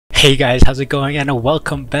Hey guys, how's it going? And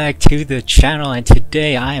welcome back to the channel. And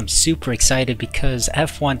today I am super excited because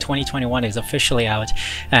F1 2021 is officially out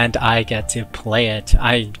and I get to play it.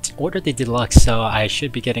 I ordered the deluxe, so I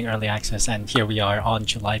should be getting early access, and here we are on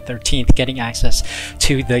July 13th getting access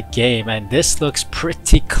to the game. And this looks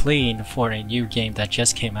pretty clean for a new game that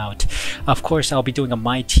just came out. Of course, I'll be doing a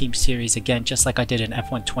My Team series again, just like I did in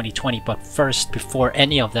F1 2020. But first, before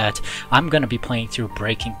any of that, I'm gonna be playing through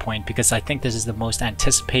Breaking Point because I think this is the most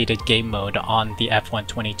anticipated game mode on the F1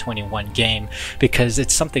 2021 game, because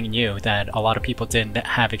it's something new that a lot of people didn't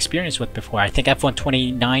have experience with before. I think F1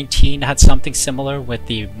 2019 had something similar with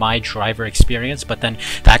the My Driver experience, but then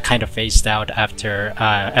that kind of phased out after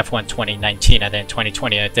F1 2019, and then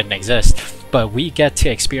 2020 it didn't exist. But we get to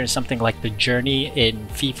experience something like the journey in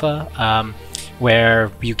FIFA,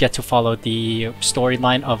 where you get to follow the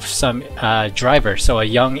storyline of some driver. So a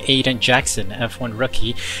young Aiden Jackson, F1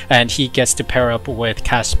 rookie, and he gets to pair up with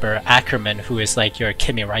Casper Ackerman, who is like your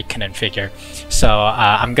Kimi Räikkönen figure. So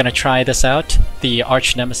I'm gonna try this out. The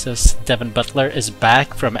arch nemesis Devin Butler is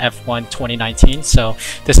back from F1 2019, so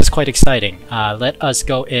this is quite exciting. Let us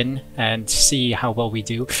go in and see how well we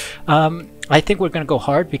do. I think we're gonna go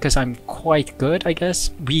hard because I'm quite good, I guess.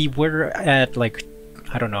 We were at like,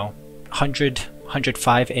 I don't know,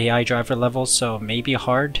 105 AI driver levels, so maybe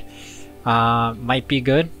hard might be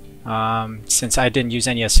good, since I didn't use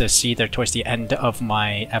any assists either towards the end of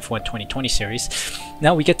my F1 2020 series.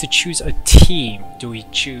 Now we get to choose a team. Do we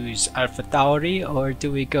choose AlphaTauri or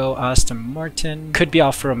do we go Aston Martin? Could be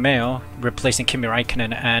Alfa Romeo, replacing Kimi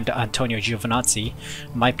Räikkönen and Antonio Giovinazzi.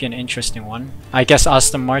 Might be an interesting one. I guess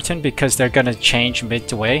Aston Martin, because they're gonna change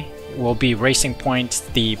midway. Will be Racing Point,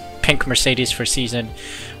 the pink Mercedes for season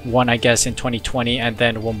 1, I guess, in 2020, and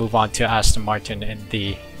then we'll move on to Aston Martin in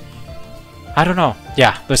the... I don't know.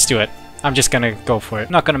 Yeah, let's do it. I'm just gonna go for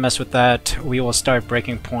it. Not gonna mess with that. We will start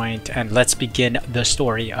Breaking Point, and let's begin the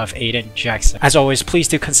story of Aiden Jackson. As always, please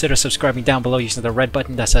do consider subscribing down below using the red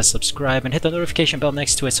button that says subscribe, and hit the notification bell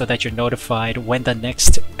next to it so that you're notified when the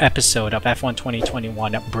next episode of F1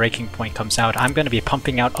 2021 Breaking Point comes out. I'm gonna be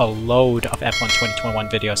pumping out a load of F1 2021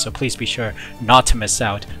 videos, so please be sure not to miss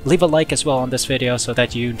out. Leave a like as well on this video so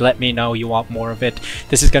that you let me know you want more of it.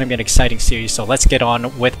 This is gonna be an exciting series, so let's get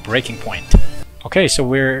on with Breaking Point. Okay, so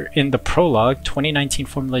we're in the prologue, 2019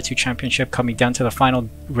 Formula 2 Championship, coming down to the final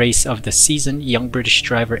race of the season. Young British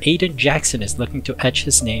driver Aiden Jackson is looking to etch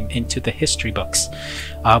his name into the history books.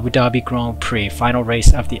 Abu Dhabi Grand Prix, final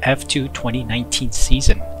race of the F2 2019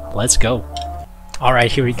 season. Let's go.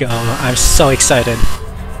 Alright, here we go. I'm so excited.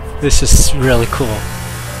 This is really cool.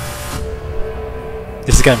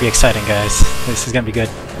 This is gonna be exciting, guys. This is gonna be good.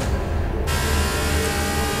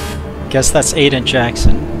 Guess that's Aiden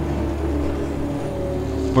Jackson.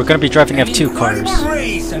 We're gonna be driving F2 cars.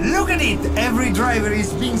 Race. Look at it! Every driver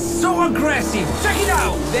is being so aggressive. Check it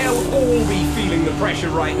out! They'll all be feeling the pressure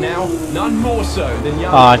right now. None more so than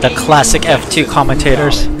young. The classic F2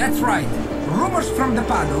 commentators. That's right. Rumors from the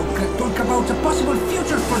paddock talk about a possible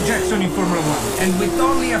future for Jackson in Formula 1. And with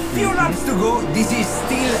only a few laps to go, this is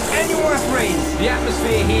still anyone's race. The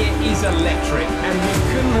atmosphere here is electric, and we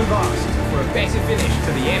couldn't have asked for a better finish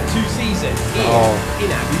to the F2 season here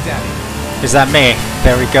in Abu Dhabi. Is that me?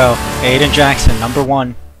 There we go. Aiden Jackson, number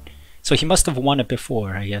 1. So he must have won it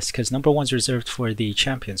before, I guess, because number 1's reserved for the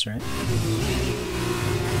champions, right?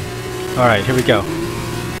 Alright, here we go.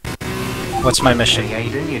 What's my mission? Hey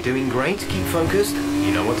Aiden, you're doing great. Keep focused.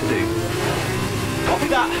 You know what to do. Copy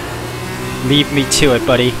that. Leave me to it,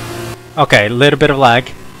 buddy. Okay, a little bit of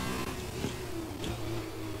lag.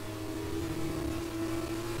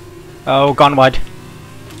 Oh, gone wide.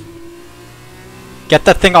 Get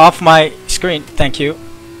that thing off my screen, thank you.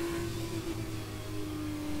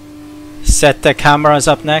 Set the cameras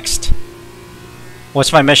up next.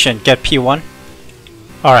 What's my mission? Get P1?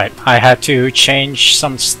 Alright, I had to change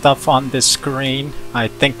some stuff on this screen. I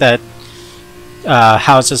think that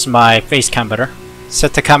houses my face cam better.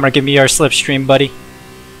 Set the camera, give me your slipstream, buddy.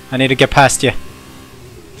 I need to get past you.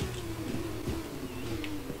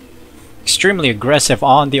 Extremely aggressive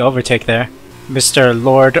on the overtake there. Mr.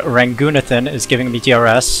 Lord Rangunathan is giving me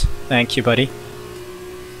DRS. Thank you, buddy.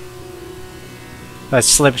 Let's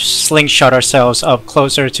slingshot ourselves up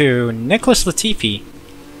closer to Nicholas Latifi,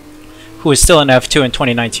 who is still in F2 in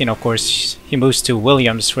 2019, of course. He moves to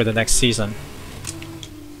Williams for the next season.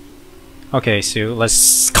 Okay, so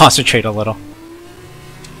let's concentrate a little.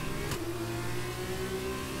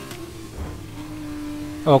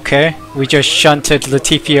 Okay, we just shunted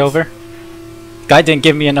Latifi over. Guy didn't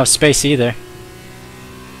give me enough space either.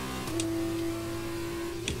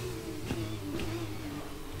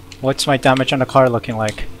 What's my damage on the car looking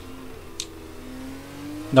like?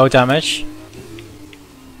 No damage.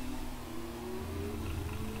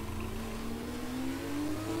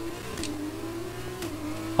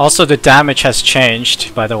 Also, the damage has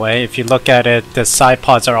changed, by the way. If you look at it, the side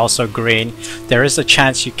pods are also green. There is a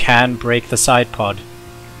chance you can break the side pod.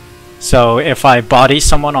 So if I body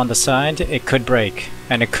someone on the side, it could break.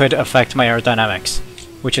 And it could affect my aerodynamics,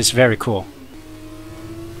 which is very cool.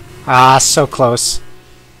 Ah, so close.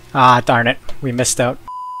 Ah, darn it. We missed out.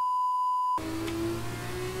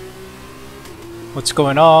 What's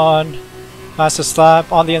going on? Fastest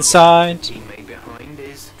lap on the inside. Teammate behind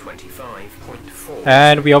is 25.4.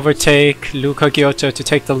 And we overtake Luca Giotto to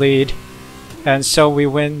take the lead. And so we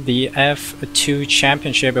win the F2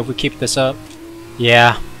 championship if we keep this up.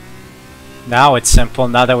 Yeah. Now it's simple,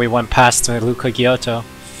 now that we went past Luca Giotto.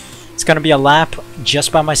 It's gonna be a lap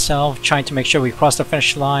just by myself, trying to make sure we cross the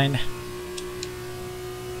finish line.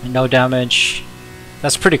 No damage.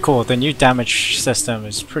 That's pretty cool. The new damage system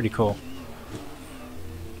is pretty cool.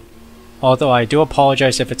 Although I do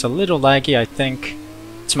apologize if it's a little laggy. I think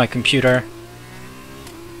it's my computer.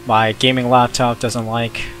 My gaming laptop doesn't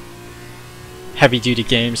like heavy duty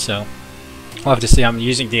games, so we'll have to see. I'm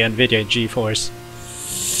using the Nvidia GeForce.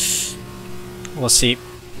 We'll see.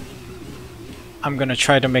 I'm gonna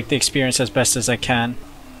try to make the experience as best as I can.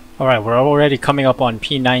 Alright, we're already coming up on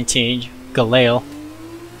P19, Galale.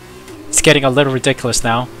 It's getting a little ridiculous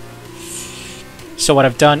now. So what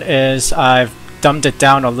I've done is I've dumbed it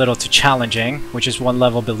down a little to challenging, which is one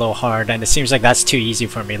level below hard, and it seems like that's too easy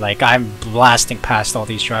for me. Like, I'm blasting past all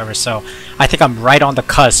these drivers, so I think I'm right on the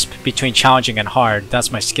cusp between challenging and hard.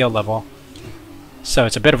 That's my skill level. So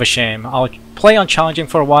it's a bit of a shame. I'll play on challenging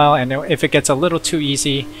for a while, and if it gets a little too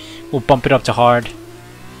easy, we'll bump it up to hard.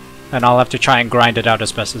 And I'll have to try and grind it out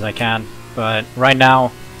as best as I can. But right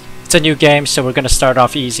now, it's a new game, so we're going to start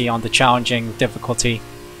off easy on the challenging difficulty.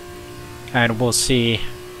 And we'll see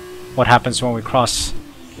what happens when we cross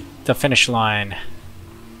the finish line.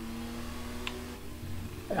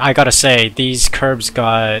 I gotta say, these curbs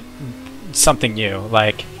got something new.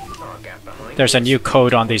 Like, there's a new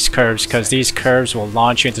code on these curves, because these curves will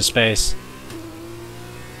launch you into space.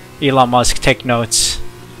 Elon Musk, take notes.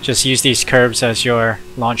 Just use these curves as your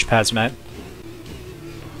launch pads, man.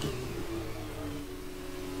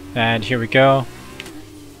 And here we go.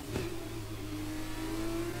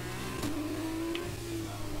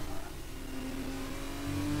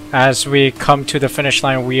 As we come to the finish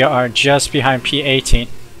line, we are just behind P18.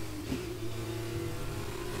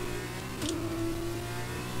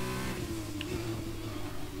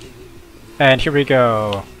 And here we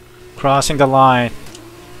go, crossing the line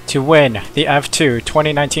to win the F2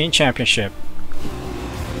 2019 championship.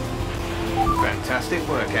 Fantastic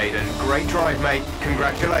work, Aiden. Great drive, mate.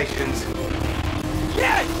 Congratulations.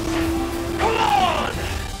 Yes! Come on!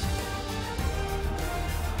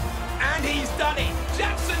 And he's done it!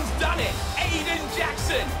 Jackson's done it! Aiden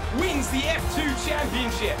Jackson wins the F2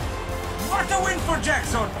 championship! What a win for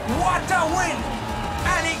Jackson! What a win!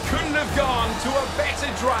 And it couldn't have gone to a better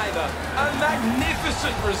driver. A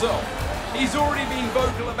magnificent result. He's already been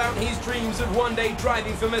vocal about his dreams of one day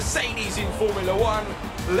driving for Mercedes in Formula One.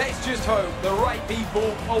 Let's just hope the right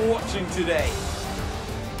people are watching today.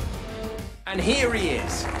 And here he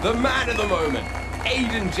is, the man of the moment,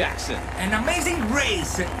 Aiden Jackson. An amazing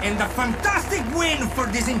race and a fantastic win for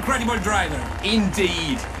this incredible driver.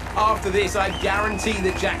 Indeed. After this, I guarantee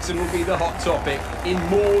that Jackson will be the hot topic in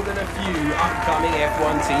more than a few upcoming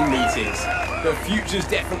F1 team meetings. The future's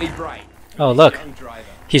definitely bright. Oh look,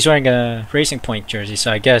 he's wearing a Racing Point jersey,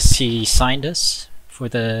 so I guess he signed us for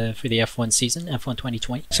the F1 season, F1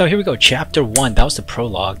 2020. So here we go, Chapter 1, that was the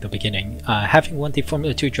prologue, the beginning. Having won the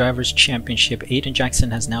Formula 2 Drivers' Championship, Aiden Jackson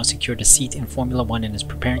has now secured a seat in Formula 1 and is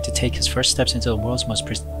preparing to take his first steps into the world's most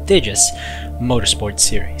prestigious motorsport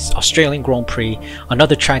series. Australian Grand Prix,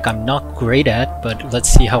 another track I'm not great at, but let's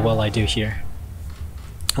see how well I do here.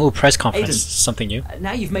 Oh, press conference, Aiden, something new.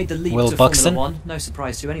 Now you've made the leap Will to Buxton? Formula 1, no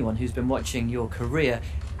surprise to anyone who's been watching your career.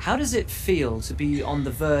 How does it feel to be on the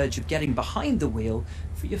verge of getting behind the wheel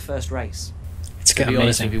for your first race? It's To be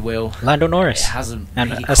honest with amazing. you, Will, Lando Norris it hasn't and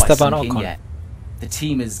really quite Esteban sunk in Ocon. yet. The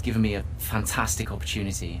team has given me a fantastic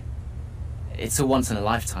opportunity. It's a once in a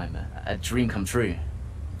lifetime, a dream come true.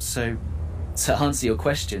 So, to answer your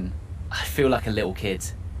question, I feel like a little kid.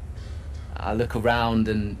 I look around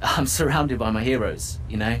and I'm surrounded by my heroes,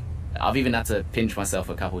 you know? I've even had to pinch myself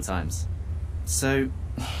a couple of times. So,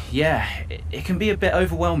 yeah, it can be a bit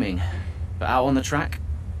overwhelming. But out on the track,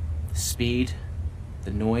 the speed,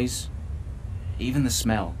 the noise, even the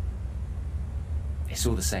smell, it's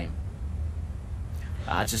all the same.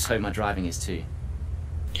 I just hope my driving is too.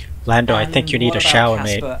 Lando, I think you need what a about shower,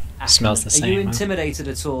 Casper mate. Ackerman? Smells the Are you same, huh? intimidated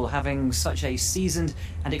at all having such a seasoned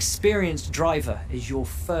and experienced driver as your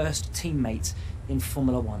first teammate in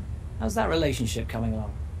Formula One? How's that relationship coming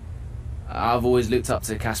along? I've always looked up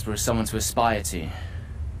to Casper as someone to aspire to.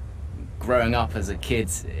 Growing up as a kid,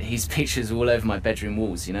 his pictures were all over my bedroom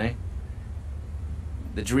walls, you know?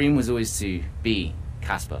 The dream was always to be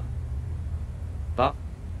Casper. But,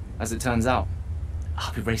 as it turns out,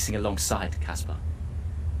 I'll be racing alongside Casper,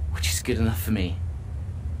 which is good enough for me.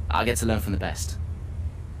 I get to learn from the best.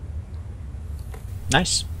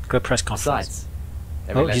 Nice. Good press conference. Besides,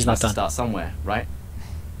 every he's legend not has to done. start somewhere, right?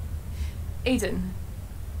 Aiden,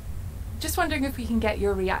 just wondering if we can get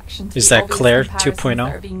your reaction to Is the that obvious Claire comparisons 2.0?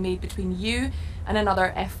 that are being made between you and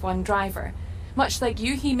another F1 driver. Much like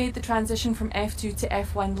you, he made the transition from F2 to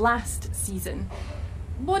F1 last season.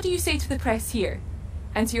 What do you say to the press here,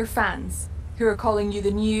 and to your fans, who are calling you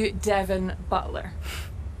the new Devon Butler?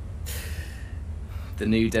 The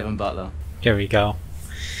new Devon Butler. Here we go.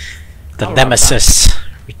 The All right, nemesis Does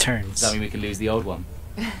returns. that mean we can lose the old one?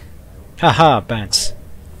 Haha, Bance.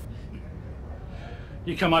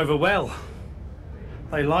 You come over well.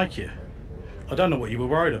 They like you. I don't know what you were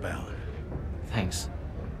worried about. Thanks.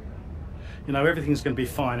 You know, everything's going to be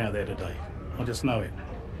fine out there today. I just know it.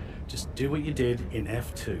 Just do what you did in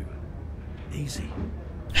F2. Easy.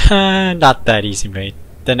 Not that easy, mate.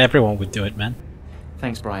 Then everyone would do it, man.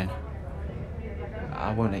 Thanks, Brian.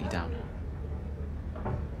 I won't let you down.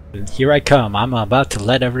 Here I come. I'm about to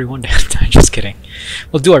let everyone down. I'm just kidding.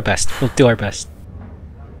 We'll do our best. We'll do our best.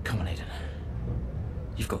 Come on, Aiden.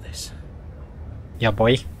 You've got this. Yeah,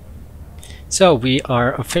 boy. So we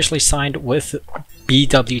are officially signed with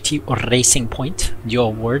BWT Racing Point. Your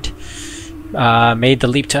award. Made the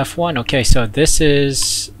leap to F1. Okay, so this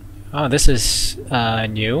is... Oh, this is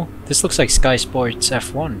new. This looks like Sky Sports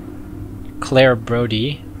F1. Claire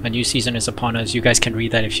Brody. A new season is upon us. You guys can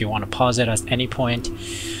read that if you want to pause it at any point.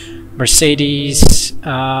 Mercedes.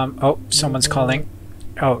 Oh, someone's calling.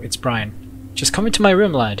 Oh, it's Brian. Just come into my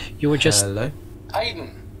room, lad. You were just... Hello?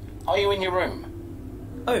 Aiden, are you in your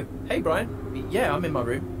room? Oh, hey Brian. Yeah, I'm in my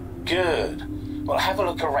room. Good. Well, have a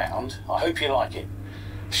look around. I hope you like it.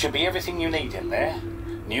 Should be everything you need in there.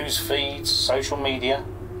 News feeds, social media.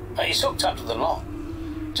 It's hooked up to the lot.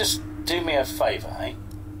 Just do me a favour, eh?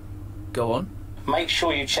 Go on. Make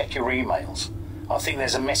sure you check your emails. I think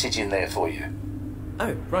there's a message in there for you.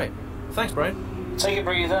 Oh, right. Thanks, Brian. Take a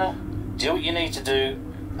breather, do what you need to do,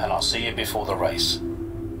 and I'll see you before the race.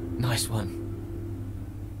 Nice one.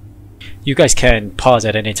 You guys can pause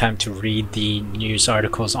at any time to read the news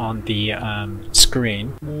articles on the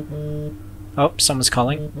screen. Oh, someone's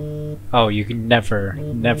calling. Oh, you can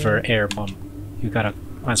never air bomb. You gotta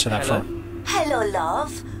answer that Hello? phone. Hello,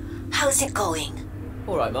 love. How's it going?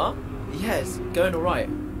 Alright, Ma. Yeah, it's going alright.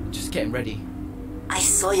 Just getting ready. I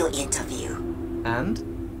saw your interview.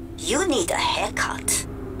 And? You need a haircut.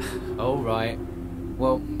 Alright.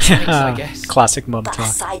 Well, thanks, I guess. Classic mum But talk.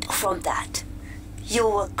 aside from that, you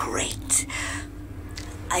were great.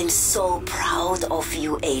 I'm so proud of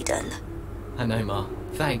you, Aiden. I know, Ma.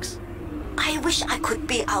 Thanks. I wish I could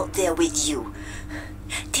be out there with you.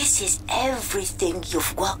 This is everything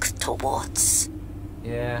you've worked towards.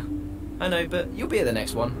 Yeah. I know, but you'll be at the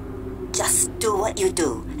next one. Just do what you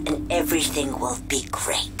do, and everything will be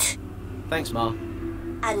great. Thanks, Ma.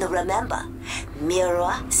 And remember,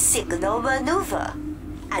 mirror signal maneuver.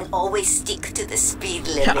 And always stick to the speed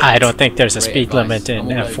limit. I don't think there's a Great speed advice. limit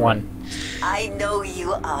in I'm all over F1. I know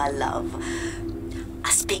you are, love.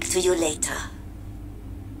 I'll speak to you later.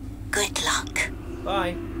 Good luck.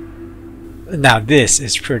 Bye. Now this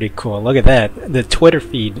is pretty cool. Look at that. The Twitter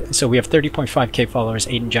feed. So we have 30.5k followers.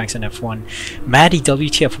 Aiden Jackson F1. Maddie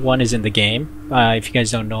WTF1 is in the game. If you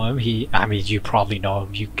guys don't know him, I mean, you probably know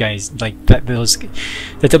him. You guys like that. The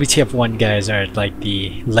WTF1 guys are like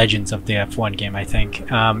the legends of the F1 game, I think.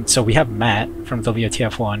 So we have Matt from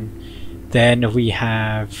WTF1. Then we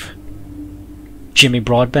have Jimmy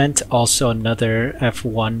Broadbent, also another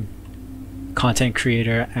F1 content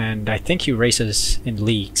creator, and I think he races in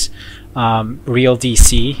leagues. Real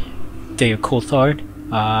DC, Dale Coulthard,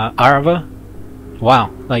 Arava.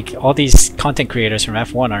 Wow, like all these content creators from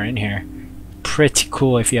F1 are in here. Pretty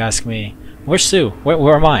cool if you ask me. Where's Sue?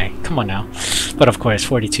 Where am I? Come on now. But of course,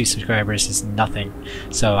 42 subscribers is nothing,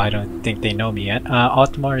 so I don't think they know me yet.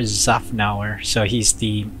 Otmar Zafnauer, so he's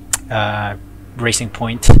the Racing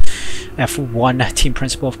Point F1 team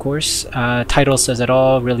principal, of course. Title says it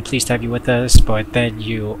all. Really pleased to have you with us, but then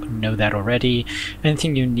you know that already.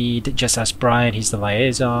 Anything you need, just ask Brian. He's the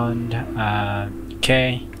liaison.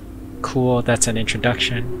 Okay, cool. That's an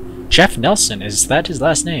introduction. Jeff Nelson, is that his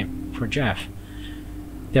last name for Jeff?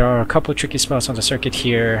 There are a couple tricky spots on the circuit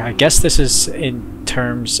here. I guess this is in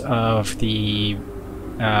terms of the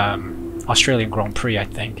Australian Grand Prix, I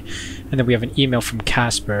think. And then we have an email from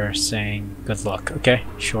Casper saying good luck. Okay,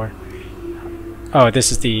 sure. Oh,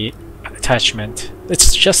 this is the attachment.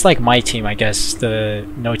 It's just like my team, I guess, the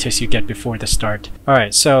notice you get before the start.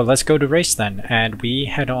 Alright, so let's go to race then, and we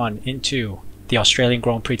head on into the Australian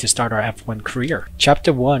Grand Prix to start our F1 career.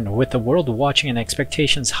 Chapter 1. With the world watching and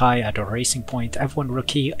expectations high at a racing point, F1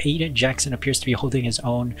 rookie Aiden Jackson appears to be holding his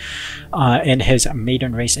own in his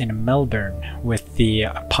maiden race in Melbourne. With the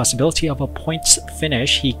possibility of a points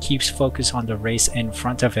finish, he keeps focus on the race in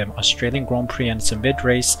front of him. Australian Grand Prix, and it's a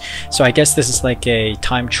mid-race, so I guess this is like a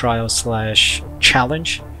time trial slash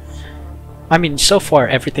challenge. I mean, so far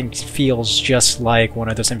everything feels just like one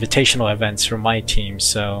of those invitational events for my team,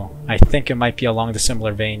 so I think it might be along the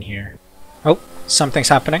similar vein here. Oh, something's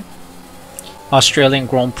happening. Australian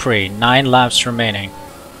Grand Prix, 9 laps remaining. A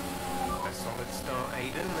solid start,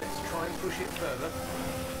 Aiden. Let's try and push it further.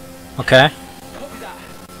 Okay. Copy that.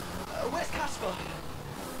 Where's Casper?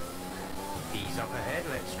 He's up ahead.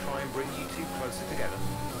 Let's try and bring you two closer together.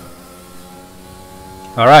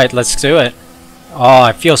 Alright, let's do it. Oh,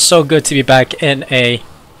 it feels so good to be back in a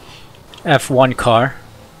F1 car.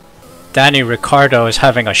 Danny Ricciardo is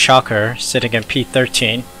having a shocker, sitting in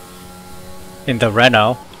P13 in the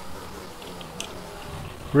Renault.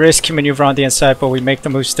 Risky maneuver on the inside, but we make the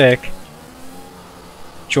move stick.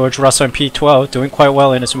 George Russell in P12, doing quite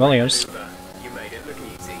well in his Williams. You made it look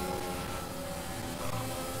easy.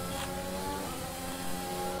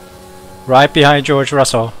 Right behind George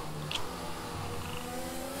Russell.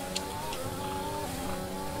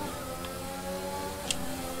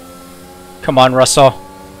 Come on, Russell.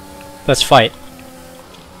 Let's fight.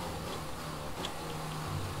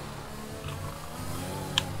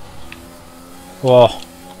 Whoa.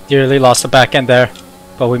 Nearly lost the back end there.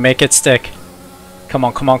 But we make it stick. Come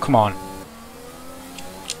on, come on, come on.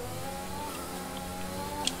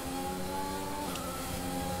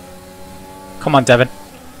 Come on, Devin.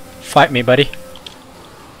 Fight me, buddy.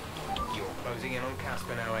 You're closing in on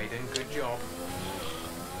Casper now, Aiden. Good job.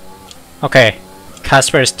 Okay.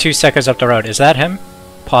 Casper is 2 seconds up the road. Is that him?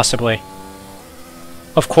 Possibly.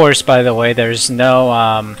 Of course, by the way, there's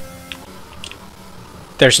no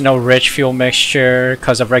rich fuel mixture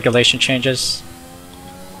because of regulation changes.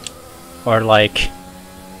 Or like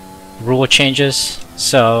rule changes.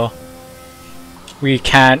 So we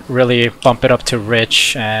can't really bump it up to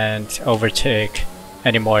rich and overtake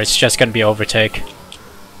anymore. It's just gonna be overtake.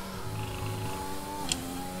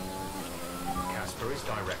 Casper is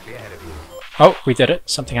directly ahead of you. Oh, we did it.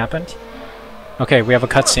 Something happened. Okay, we have a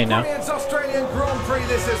cutscene now.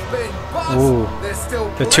 Ooh,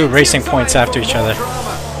 the two racing points after each other.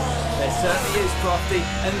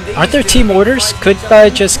 Aren't there team orders? Could I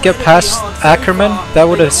just get past Ackerman? That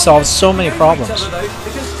would have solved so many problems.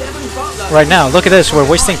 Right now, look at this. We're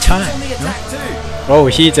wasting time. Oh,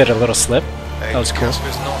 he did a little slip. That was cool.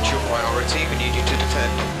 Casper's not your priority. We need you to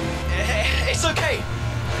defend. It's okay.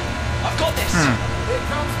 I've got this.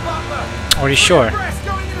 Are you sure?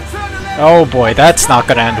 Oh boy, that's not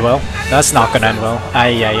gonna end well. That's not gonna end well.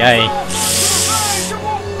 Ay ay ay.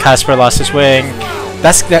 Casper lost his wing.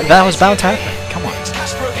 That was bound to happen. Come on. Is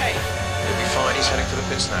Casper okay? He'll be fine. He's heading for the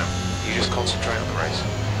pits now. You just concentrate on the race.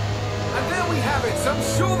 And there we have it. I'm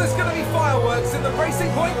sure there's going to be fireworks in the Racing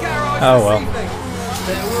Point garage this evening.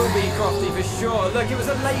 There will be, Crofty, for sure. Look, it was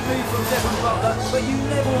a late move from Devon Butler, but you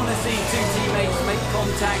never want to see two teammates make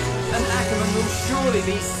contact, and Ackerman will surely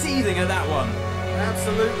be seething at that one.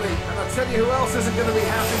 Absolutely, and I'll tell you who else isn't going to be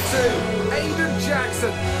happy too. Aiden Jackson,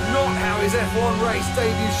 not how his F1 race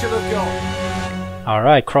debut should have gone.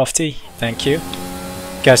 Alright, Crofty, thank you.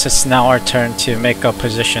 Guess it's now our turn to make up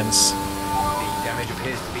positions. The damage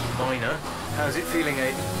appears to be minor. How's it feeling,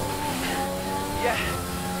 Aiden? Yeah,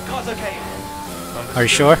 car's okay. Understood. Are you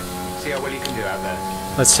sure? See how well you can do out there.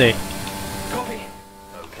 Let's see. Copy.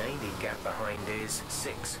 Okay, the gap behind is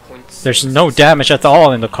 6.6. There's no damage at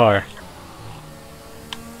all in the car.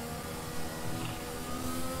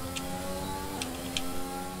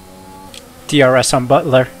 DRS on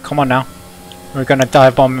Butler. Come on now. We're gonna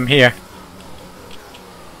dive bomb him here.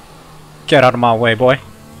 Get out of my way, boy.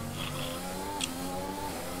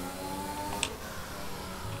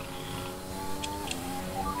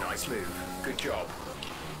 Nice move. Good job.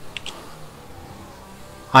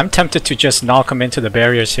 I'm tempted to just knock him into the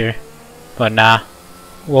barriers here. But nah.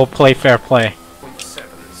 We'll play fair play.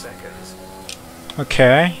 0.7 seconds.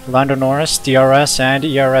 Okay. Lando Norris, DRS and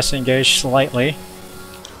ERS engaged slightly.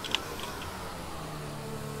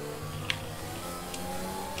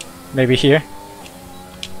 Maybe here.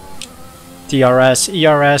 DRS,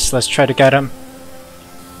 ERS, let's try to get him.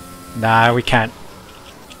 Nah, we can't.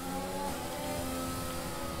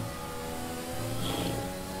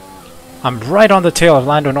 I'm right on the tail of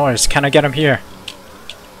Lando Norris. Can I get him here?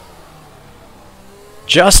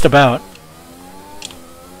 Just about.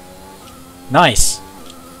 Nice.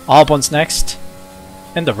 Albon's next.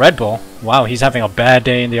 In the Red Bull. Wow, he's having a bad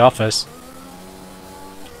day in the office.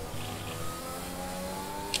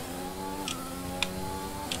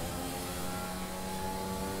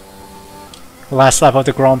 Last lap of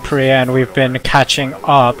the Grand Prix and we've been catching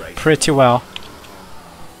up pretty well.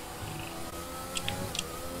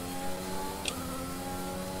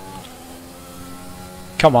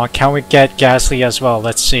 Come on, can we get Gasly as well?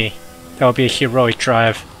 Let's see. That would be a heroic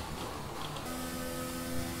drive.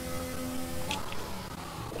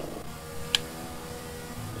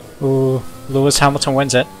 Ooh, Lewis Hamilton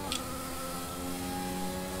wins it.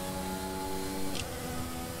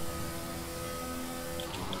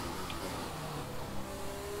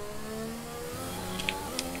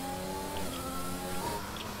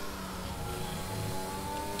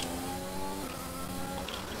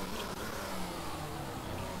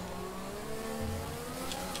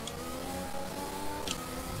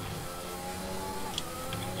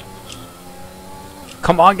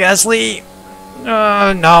 Come on, Gasly!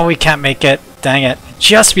 No, we can't make it. Dang it.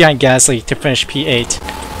 Just behind Gasly to finish P8.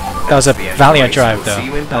 That was a valiant drive, though.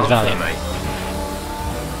 That was valiant.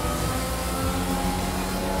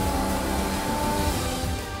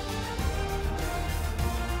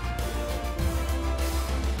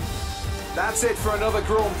 That's it for another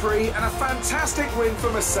Grand Prix and a fantastic win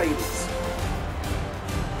for Mercedes.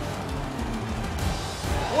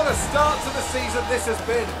 What a start to the season this has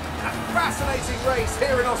been. A fascinating race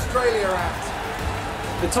here in Australia,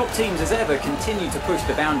 The top teams as ever continue to push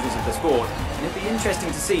the boundaries of the sport, and it'll be interesting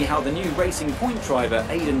to see how the new Racing Point driver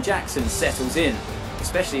Aiden Jackson settles in,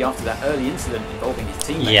 especially after that early incident involving his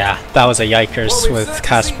teammate. Yeah, that was a yikers with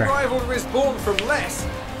Casper.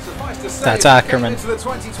 That's Ackerman.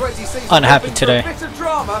 Unhappy today.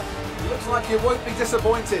 Looks like you won't be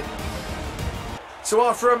disappointed. So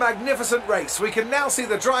after a magnificent race, we can now see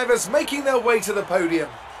the drivers making their way to the podium.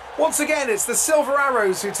 Once again, it's the Silver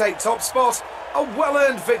Arrows who take top spot. A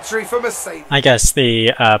well-earned victory for Mercedes. I guess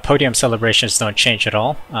the podium celebrations don't change at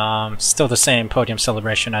all. Still the same podium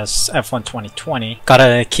celebration as F1 2020.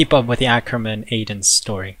 Gotta keep up with the Ackerman Aiden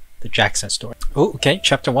story, the Jackson story. Oh, okay.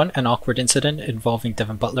 Chapter 1, an awkward incident involving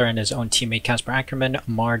Devin Butler and his own teammate Casper Ackerman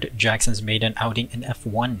marred Jackson's maiden outing in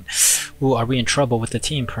F1. Ooh, are we in trouble with the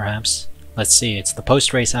team, perhaps? Let's see. It's the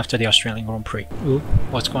post-race after the Australian Grand Prix. Ooh,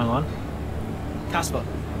 what's going on? Casper.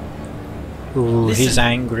 Ooh, Listen, he's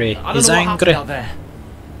angry. He's angry. Out there.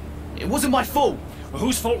 It wasn't my fault. Well,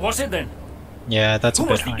 whose fault was it then? Yeah, that's a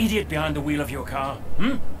bit high. Who was the idiot behind the wheel of your car?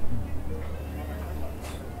 Hmm?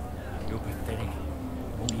 You're pathetic.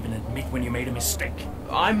 You won't even admit when you made a mistake.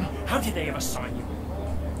 How did they ever sign you?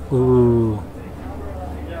 Ooh.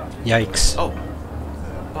 Yikes. Oh.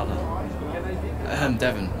 Butler.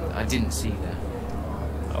 Devin, I didn't see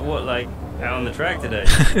that. What, like, out on the track today?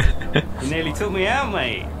 You nearly took me out,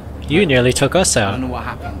 mate. You nearly took us out. I don't know what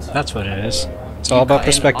happened. That's what it is. It's all about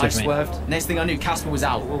perspective, mate. Swerved. Next thing I knew, Casper was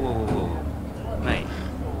out. Whoa. Mate,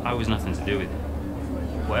 I was nothing to do with it.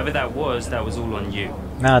 Whatever that was all on you.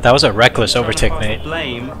 Nah, that was a reckless overtake, mate.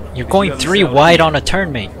 You're going 3 wide on a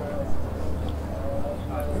turn, mate.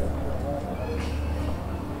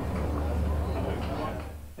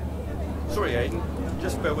 Sorry, Aiden.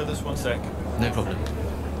 Just bear with us one sec. No problem.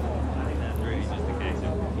 That's really just a case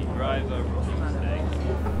of rookie driver, rookie mistakes.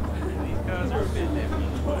 These cars are a bit different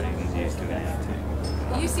from what Aiden's used to in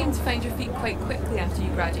F2. You seem to find your feet quite quickly after you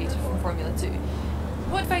graduated from Formula 2.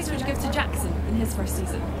 What advice would you give to Jackson in his first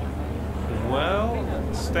season? Well,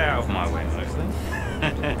 stay out of my way mostly.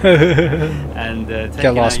 And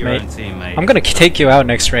get lost, mate. I'm gonna take you out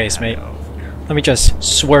next race, mate. Let me just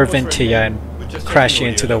swerve into you and crash you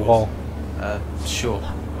into the wall. Sure.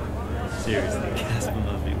 Seriously, Casper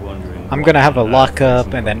must be wondering. I'm gonna have a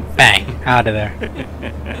lockup and then bang, out of there.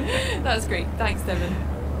 That was great. Thanks, Devin.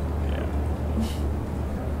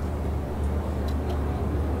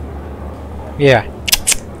 Yeah,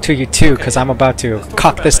 to you too, because I'm about to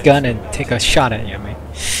cock this gun and take a shot at you, mate.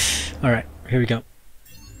 Alright, here we go.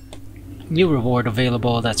 New reward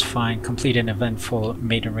available, that's fine. Complete an eventful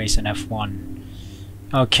maiden race in F1.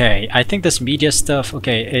 Okay, I think this media stuff,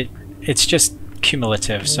 okay, it's just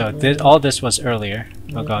cumulative, so all this was earlier.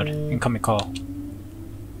 Oh god, incoming call.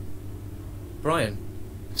 Brian.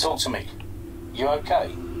 Talk to me. You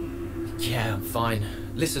okay? Yeah, I'm fine.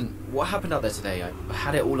 Listen, what happened out there today? I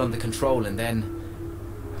had it all under control and then...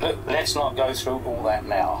 Look, let's not go through all that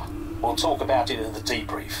now. We'll talk about it at the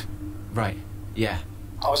debrief. Right, yeah.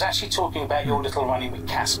 I was actually talking about your little run-in with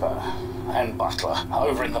Casper and Butler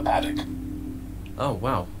over in the paddock. Oh,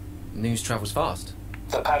 wow. News travels fast.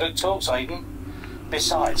 The paddock talks, Aiden.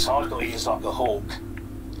 Besides, I've got ears like a hawk.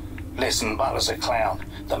 Listen, Butler's a clown.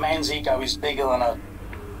 The man's ego is bigger than a...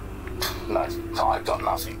 No, I've got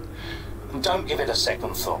nothing. Don't give it a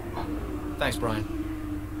second thought. Thanks,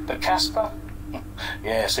 Brian. But Casper?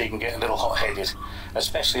 Yes, he can get a little hot-headed,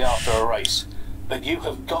 especially after a race. But you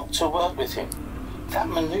have got to work with him. That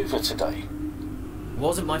manoeuvre today...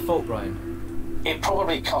 Wasn't my fault, Brian. It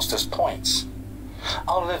probably cost us points.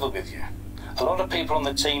 I'll level with you. A lot of people on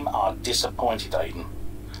the team are disappointed, Aiden.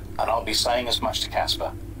 And I'll be saying as much to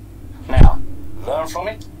Casper. Now, learn from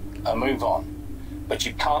it and move on. But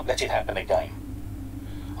you can't let it happen again.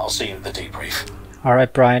 I'll see you at the debrief.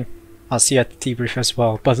 Alright, Brian. I'll see you at the debrief as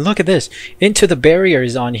well. But look at this. Into the Barrier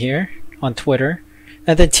is on here, on Twitter.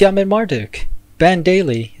 And then Tiamat Marduk. Ben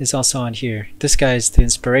Daly is also on here. This guy is the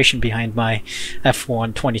inspiration behind my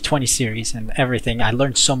F1 2020 series and everything. I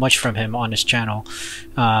learned so much from him on his channel.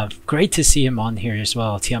 Great to see him on here as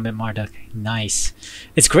well. Tiamat Marduk. Nice.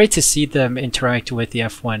 It's great to see them interact with the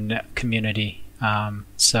F1 community.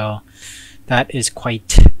 So that is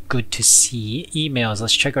quite good to see. Emails.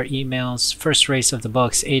 Let's check our emails. First race of the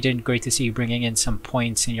books. Aiden, great to see you bringing in some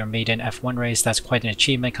points in your maiden F1 race. That's quite an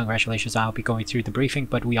achievement. Congratulations. I'll be going through the briefing,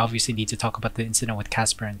 but we obviously need to talk about the incident with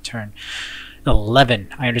Casper in turn 11.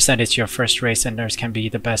 I understand it's your first race and theirs can be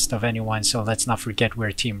the best of anyone, so let's not forget we're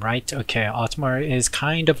a team, right? Okay, Otmar is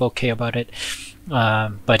kind of okay about it,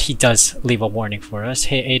 but he does leave a warning for us.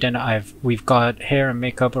 Hey Aiden, we've got hair and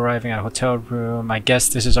makeup arriving at a hotel room. I guess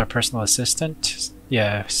this is our personal assistant.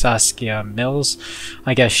 Yeah, Saskia Mills.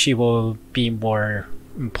 I guess she will be more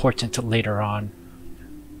important later on.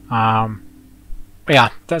 Yeah,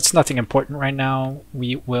 that's nothing important right now.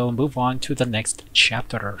 We will move on to the next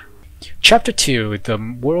chapter. Chapter 2. The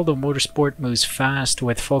world of motorsport moves fast,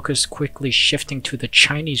 with focus quickly shifting to the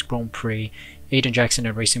Chinese Grand Prix. Aiden Jackson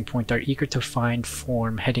and Racing Point are eager to find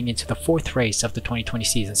form heading into the 4th race of the 2020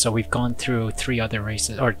 season. So we've gone through 2 other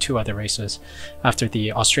races after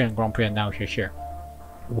the Australian Grand Prix, and now we're here.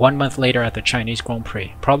 1 month later at the Chinese Grand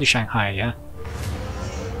Prix. Probably Shanghai, yeah?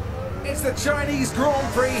 It's the Chinese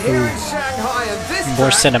Grand Prix here in Shanghai, and this more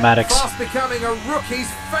track cinematics. fast becoming a rookie's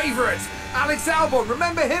favourite. Alex Albon,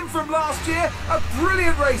 remember him from last year? A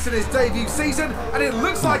brilliant race in his debut season, and it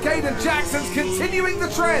looks like Aiden Jackson's continuing the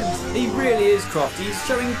trend. He really is, Croft. He's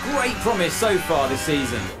showing great promise so far this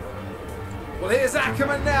season. Well, here's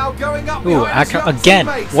Ackerman now going up Ooh, behind his again.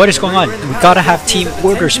 teammates. What is going on? We gotta have team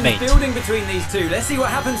orders, mate. Building between these two. Let's see what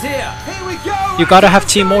happens here. Here we go. You gotta have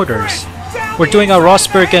team orders. We're doing a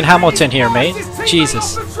Rosberg and Hamilton here, mate.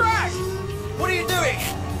 Jesus. What are you doing?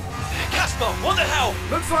 Casper, what the hell?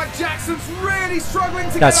 Looks like Jackson's really struggling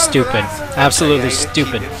to That's get over stupid. that. Absolutely Okay,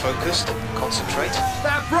 stupid. keep it focused, concentrate.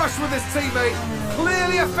 That brush with his teammate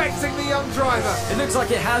clearly affecting the young driver. It looks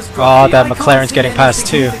like it has. Oh, that I can't McLaren's see getting any past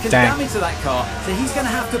too. significant Dang. damage to that car, so he's going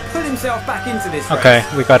to have to pull himself back into this race. Okay,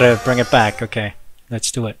 we gotta bring it back. Okay,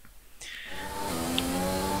 let's do it.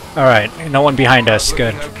 Alright, no one behind us.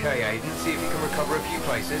 Good. Okay, Aiden, see if you can recover a few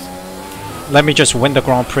places. Let me just win the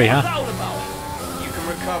Grand Prix, huh? You can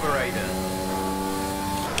recover, Aiden.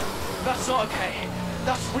 That's not okay.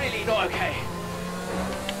 That's really not okay.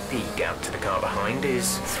 The gap to the car behind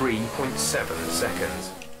is 3.7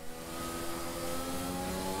 seconds.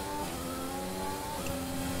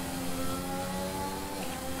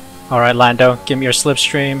 Alright, Lando, give me your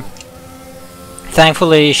slipstream.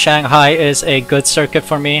 Thankfully, Shanghai is a good circuit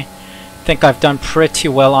for me. I think I've done pretty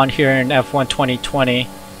well on here in F1 2020.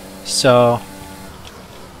 So,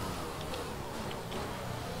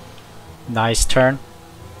 nice turn.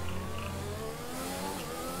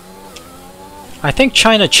 I think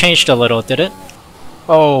China changed a little, did it?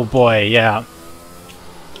 Oh boy, yeah.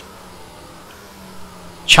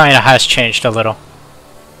 China has changed a little.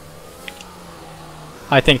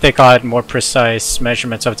 I think they got more precise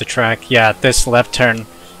measurements of the track. Yeah, this left turn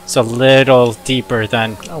is a little deeper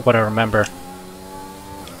than what I remember.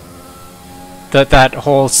 That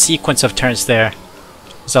whole sequence of turns there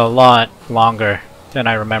is a lot longer than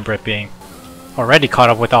I remember it being. Already caught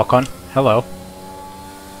up with Ocon. Hello.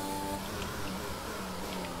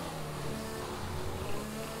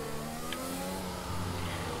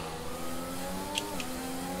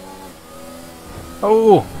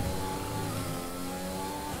 Oh!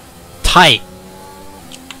 Tight!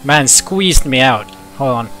 Man squeezed me out.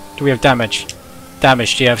 Hold on. Do we have damage?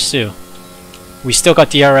 Damage, GF2. We still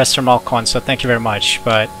got DRS from Ocon, so thank you very much,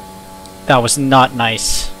 but that was not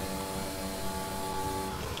nice.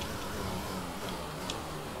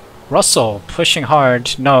 Russell, pushing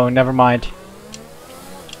hard. No, never mind.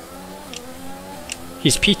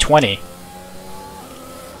 He's P20.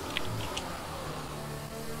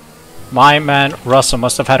 My man Russell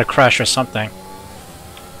must have had a crash or something.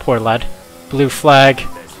 Poor lad. Blue flag.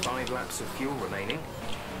 There's 5 laps of fuel remaining.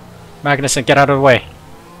 Magnussen, get out of the way.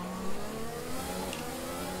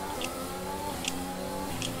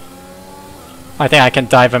 I think I can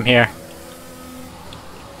dive him here.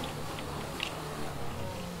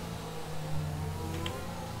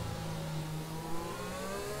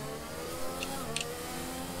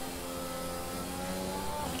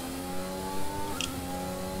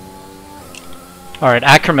 Alright,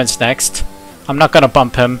 Ackerman's next. I'm not gonna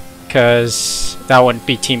bump him, because that wouldn't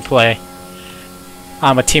be team play.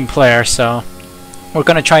 I'm a team player, so we're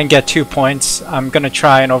gonna try and get 2 points. I'm gonna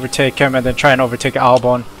try and overtake him and then try and overtake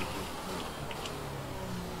Albon.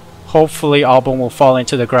 Hopefully Albon will fall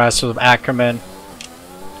into the grass with Ackerman.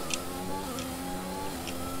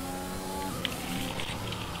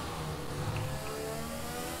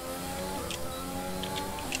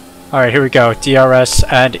 Alright, here we go. DRS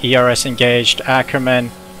and ERS engaged. Ackerman,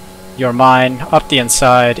 you're mine. Up the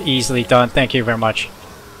inside. Easily done. Thank you very much.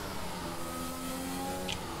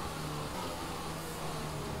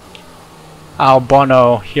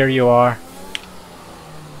 Albono, here you are.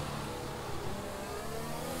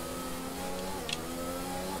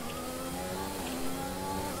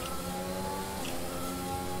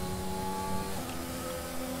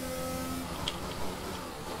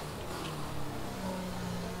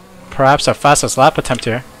 Perhaps our fastest lap attempt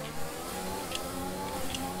here.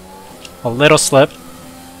 A little slip.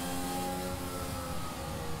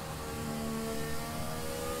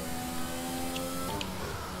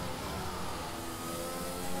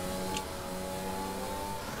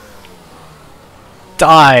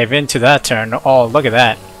 Dive into that turn. Oh, look at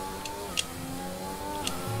that.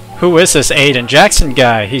 Who is this Aiden Jackson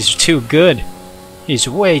guy? He's too good. He's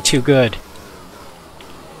way too good.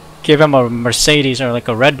 Give him a Mercedes or like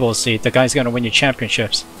a Red Bull seat. The guy's gonna win you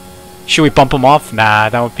championships. Should we bump him off? Nah,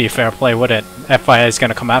 that would be fair play, would it? FIA is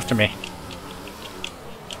gonna come after me.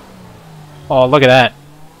 Oh, look at that.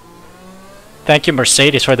 Thank you,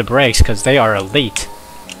 Mercedes, for the brakes, because they are elite.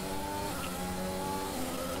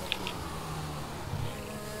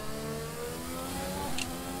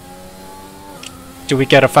 Do we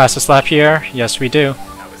get a fastest lap here? Yes, we do.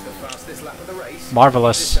 That was the fastest lap of the race.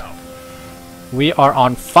 Marvelous. We are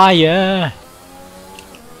on fire!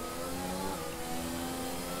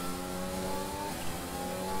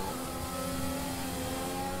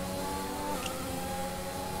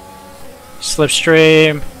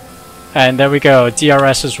 Slipstream. And there we go.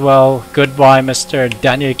 DRS as well. Goodbye, Mr.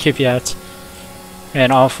 Daniel Kvyat.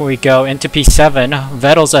 And off we go into P7.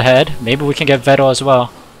 Vettel's ahead. Maybe we can get Vettel as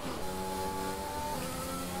well.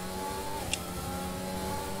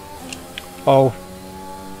 Oh.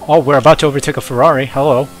 Oh, we're about to overtake a Ferrari.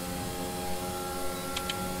 Hello.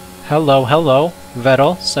 Hello, hello.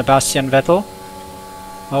 Vettel. Sebastian Vettel.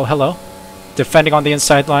 Oh, hello. Defending on the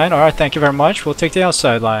inside line. Alright, thank you very much. We'll take the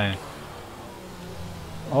outside line.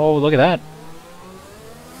 Oh, look at that.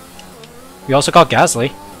 We also got Gasly.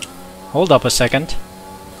 Hold up a second.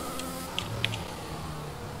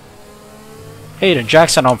 Aiden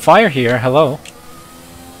Jackson on fire here. Hello.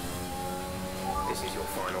 This is your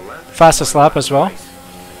final lap. Fastest lap as well.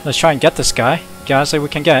 Let's try and get this guy. Gasly we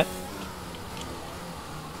can get.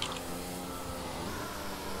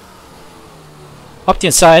 Up the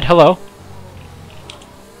inside, hello.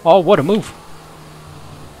 Oh, what a move.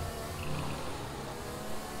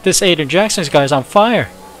 This Aiden Jackson's guy is on fire.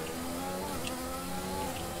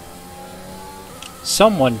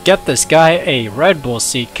 Someone get this guy a Red Bull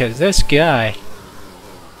seat, cause this guy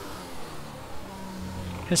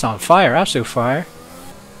is on fire, absolute fire.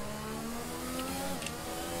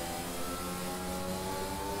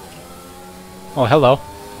 Oh, hello.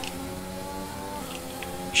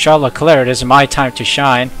 Charles Leclerc, it is my time to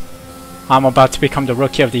shine. I'm about to become the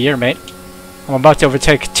Rookie of the Year, mate. I'm about to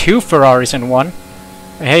overtake 2 Ferraris in one.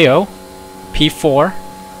 Heyo. P4.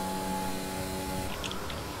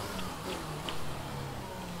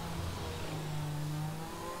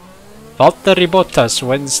 Valtteri Bottas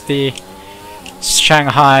wins the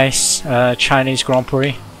Shanghai Chinese Grand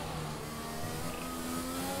Prix.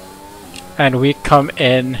 And we come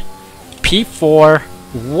in P4.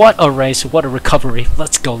 What a race, what a recovery.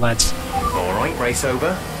 Let's go, lads. Alright, race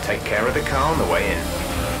over. Take care of the car on the way in.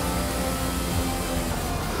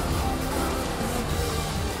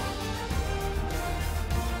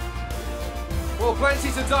 Well,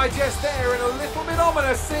 plenty to digest there, and a little bit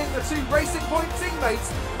ominous seeing the 2 Racing Point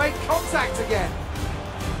teammates make contact again.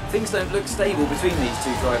 Things don't look stable between these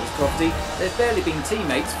two drivers, Crofty. They've barely been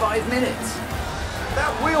teammates 5 minutes.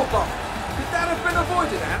 That wheel bump, could that have been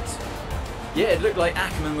avoided, Ant? Yeah, it looked like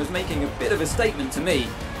Ackerman was making a bit of a statement to me.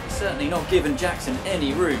 Certainly not giving Jackson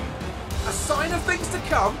any room. A sign of things to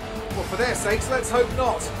come? Well, for their sakes, let's hope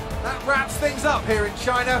not. That wraps things up here in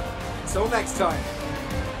China. Until next time.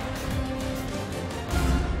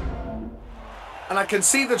 And I can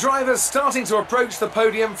see the drivers starting to approach the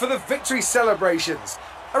podium for the victory celebrations.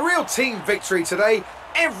 A real team victory today.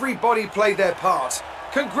 Everybody played their part.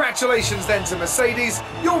 Congratulations then to Mercedes,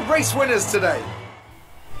 your race winners today.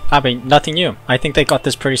 I mean, nothing new. I think they got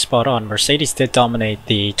this pretty spot on. Mercedes did dominate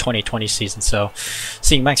the 2020 season, so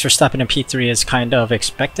seeing Max Verstappen in P3 is kind of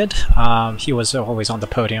expected. He was always on the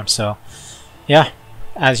podium, so yeah,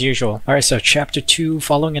 as usual. Alright, so Chapter 2,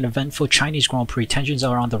 following an eventful Chinese Grand Prix, tensions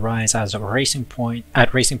are on the rise at Racing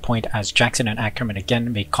Point as Jackson and Ackerman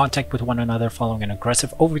again make contact with one another following an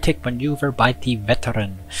aggressive overtake maneuver by the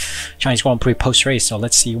veteran. Chinese Grand Prix post-race, so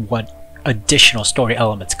let's see what additional story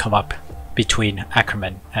elements come up between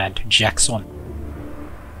Ackerman and Jackson.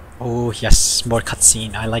 Oh yes, more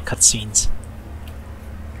cutscene. I like cutscenes.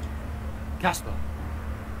 Casper,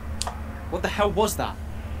 what the hell was that?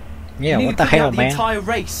 Yeah, you what the hell, the man? Entire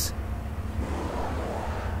race.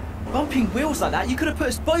 Bumping wheels like that, you could have put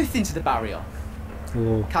us both into the barrier.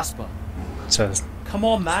 Ooh. Casper. So come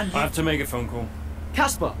on, man. I have to make a phone call.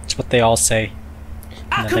 Casper. That's what they all say.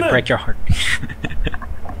 And then they break your heart.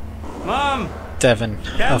 Mom! Devin,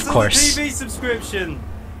 of course. The TV subscription.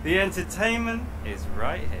 The entertainment is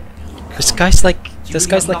right here. This guy's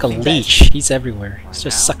like a leech. He's everywhere. He's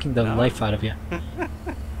just sucking the life out of you.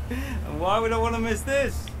 And why would I want to miss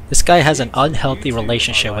this? This guy has an unhealthy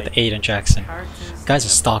relationship with Aiden Jackson. This guy's a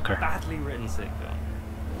stalker. Badly written sitcom.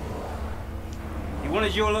 He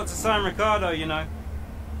wanted your lot to sign Ricardo, you know.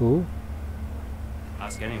 Who?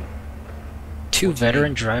 Ask anyone. Two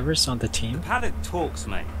veteran drivers on the team? The paddock talks,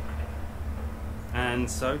 mate.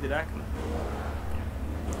 And so did Ackerman.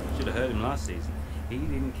 Should have heard him last season. He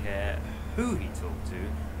didn't care who he talked to,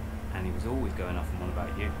 and he was always going off on one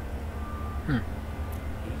about you.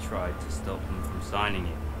 He tried to stop them from signing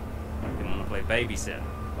you. He didn't want to play babysitter.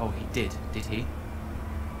 Oh, he did he?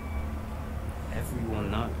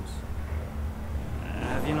 Everyone knows.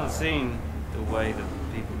 Have you not seen the way that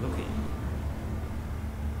people look at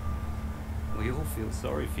you? We all feel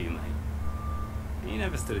sorry for you, mate. You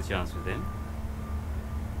never stood a chance with him.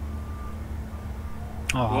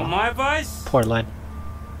 Aww. Want my advice? Poor lad.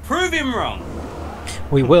 Prove him wrong.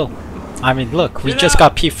 We will. I mean, look, we just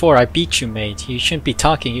got P4. I beat you, mate. You shouldn't be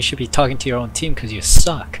talking. You should be talking to your own team because you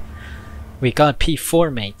suck. We got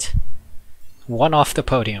P4, mate. One off the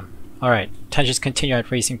podium. Alright, tensions continue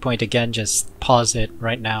at Racing Point again. Just pause it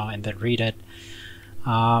right now and then read it.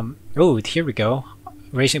 Oh, here we go.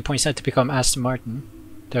 Racing Point set to become Aston Martin.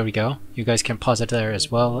 There we go. You guys can pause it there as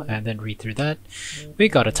well and then read through that. We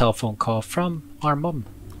got a telephone call from our mum.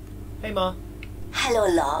 Hey, Ma. Hello,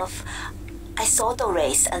 love. I saw the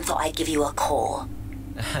race and thought I'd give you a call.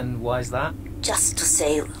 And why's that? Just to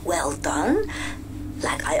say well done,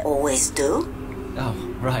 like I always do.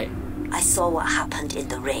 Oh, right. I saw what happened in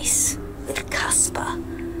the race with Casper.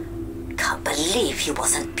 Can't believe he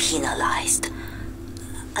wasn't penalized.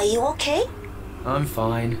 Are you okay? I'm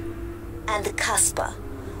fine. And Casper,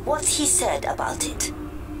 what's he said about it?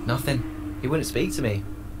 Nothing. He wouldn't speak to me.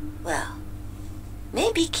 Well,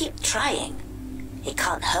 maybe keep trying. It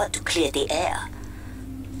can't hurt to clear the air.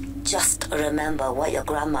 Just remember what your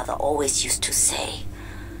grandmother always used to say.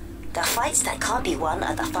 The fights that can't be won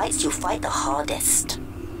are the fights you fight the hardest.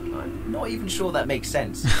 I'm not even sure that makes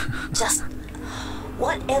sense. Just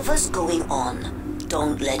whatever's going on,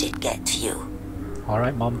 don't let it get to you.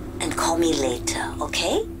 Alright, Mom. And call me later,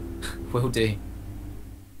 okay? Will do.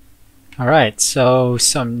 Alright, so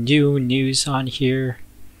some new news on here.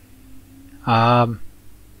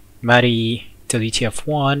 Maddie deleted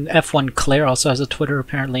F1. F1 Claire also has a Twitter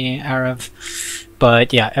apparently, Arav.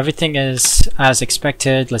 But yeah, everything is as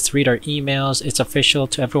expected. Let's read our emails. It's official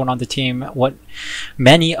to everyone on the team. What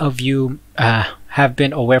many of you have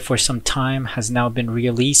been aware for some time has now been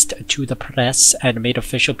released to the press and made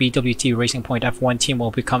official. BWT Racing Point F1 team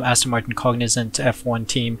will become Aston Martin Cognizant F1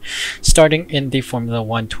 team starting in the Formula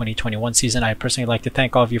 1 2021 season. I personally like to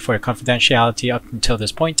thank all of you for your confidentiality up until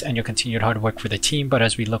this point and your continued hard work for the team. But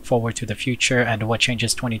as we look forward to the future and what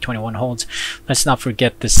changes 2021 holds, let's not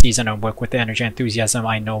forget this season and work with the energy and enthusiasm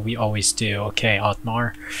I know we always do. Okay,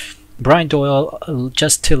 Altmar. Brian Doyle,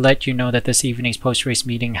 just to let you know that this evening's post-race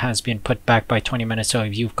meeting has been put back by 20 minutes, so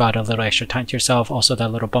if you've got a little extra time to yourself. Also,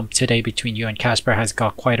 that little bump today between you and Casper has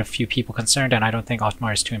got quite a few people concerned, and I don't think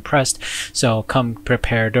Otmar is too impressed, so come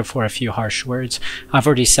prepared for a few harsh words. I've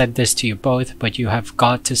already said this to you both, but you have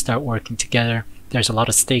got to start working together. There's a lot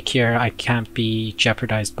at stake here. I can't be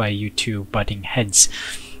jeopardized by you two butting heads.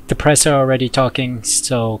 The press are already talking,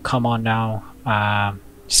 so come on now.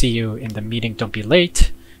 See you in the meeting. Don't be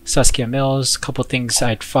late. Saskia Mills, couple things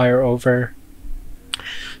I'd fire over.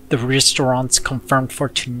 The restaurant's confirmed for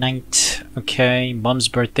tonight. Okay, Mum's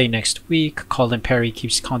birthday next week. Colin Perry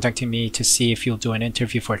keeps contacting me to see if you'll do an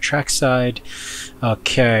interview for Trackside.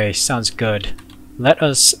 Okay, sounds good. Let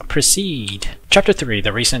us proceed. Chapter 3.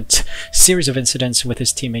 The recent series of incidents with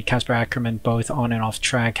his teammate Casper Ackermann, both on and off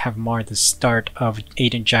track, have marred the start of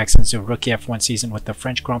Aiden Jackson's rookie F1 season. With the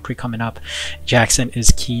French Grand Prix coming up, Jackson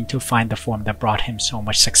is keen to find the form that brought him so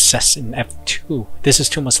much success in F2. This is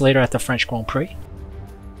 2 months later at the French Grand Prix.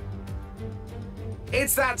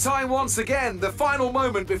 It's that time once again, the final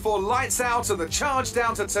moment before lights out and the charge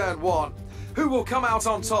down to turn 1. Who will come out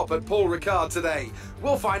on top at Paul Ricard today?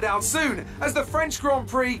 We'll find out soon as the French Grand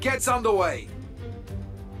Prix gets underway.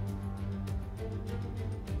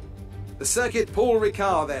 The circuit Paul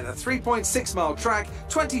Ricard then, a 3.6 mile track,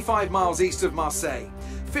 25 miles east of Marseille.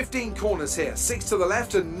 15 corners here, 6 to the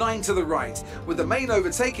left and 9 to the right, with the main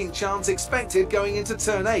overtaking chance expected going into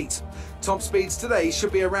turn 8. Top speeds today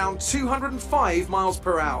should be around 205 miles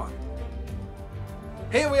per hour.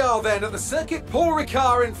 Here we are then at the circuit Paul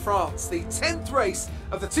Ricard in France, the 10th race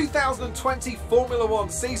of the 2020 Formula 1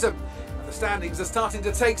 season. And the standings are starting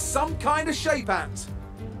to take some kind of shape, Ant.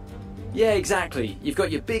 Yeah, exactly. You've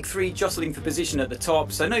got your big three jostling for position at the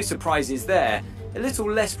top, so no surprises there. A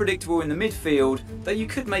little less predictable in the midfield, though you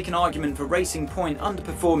could make an argument for Racing Point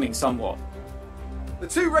underperforming somewhat. The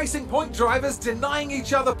two Racing Point drivers denying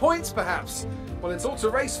each other points, perhaps. Well, it's all to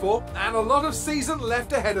race for, and a lot of season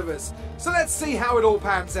left ahead of us. So let's see how it all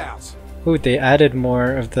pans out. Ooh, they added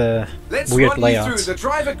more of the weird layouts.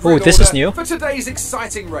 Oh, this is new. For today's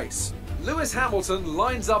exciting race. Lewis Hamilton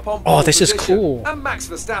lines up on pole this position, is cool. And Max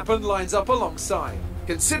Verstappen lines up alongside.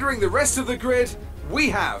 Considering the rest of the grid, we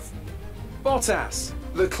have Bottas,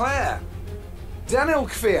 Leclerc, Daniel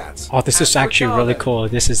Kvyat. Oh, this is actually Ricciardo, really cool.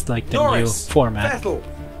 This is like the Norris, new format. Vettel,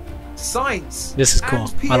 Sainz, This is cool.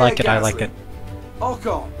 I like it. I like it.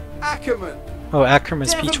 Ocon, Ackermann, Oh,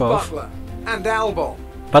 Ackermann's Devon P12. Butler, and Albon.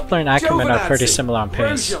 Butler and Ackermann are pretty Giovinazzi, similar on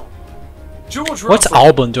pace. Grosjean, George What's Russell,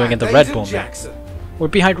 Albon doing in the and Red Aiden Bull, man? Jackson. We're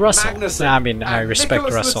behind Russell. Magnussen I mean, I and respect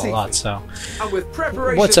Nicholas Russell a lot, Latifi. so. And with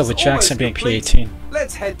preparations What's up with Jackson being complete, P18?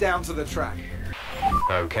 Let's head down to the track.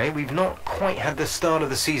 Okay, we've not quite had the start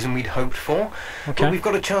of the season we'd hoped for, Okay. but we've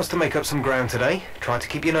got a chance to make up some ground today. Try to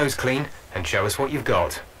keep your nose clean and show us what you've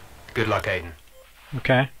got. Good luck, Aiden.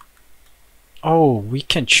 Okay. Oh, we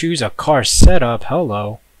can choose a car setup.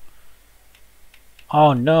 Hello.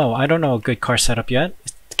 Oh no, I don't know a good car setup yet.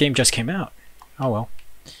 The game just came out. Oh well.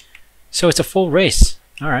 So it's a full race.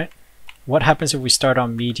 Alright. What happens if we start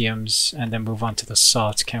on mediums and then move on to the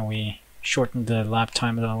softs? Can we shorten the lap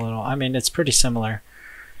time a little? I mean, it's pretty similar.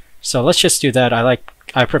 So let's just do that.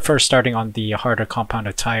 I prefer starting on the harder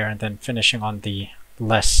compounded tire and then finishing on the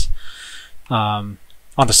less on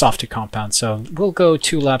the softer compound. So we'll go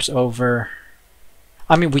 2 laps over.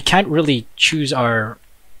 I mean, we can't really choose our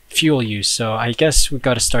fuel use, so I guess we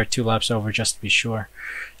got to start 2 laps over just to be sure.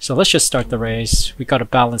 So let's just start the race. We got a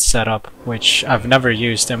balanced setup, which I've never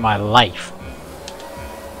used in my life.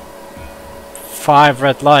 5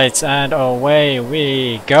 red lights and away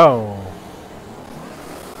we go.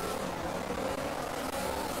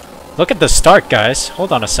 Look at the start, guys.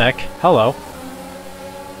 Hold on a sec. Hello.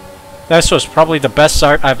 This was probably the best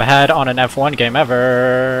start I've had on an F1 game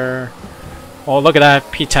ever. Oh, look at that.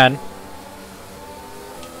 P10.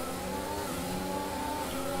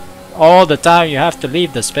 All the time you have to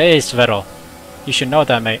leave the space, Vettel. You should know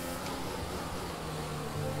that, mate.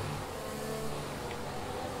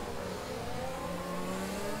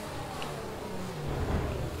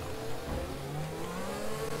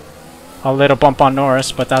 A little bump on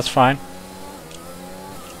Norris, but that's fine.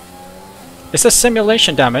 Is this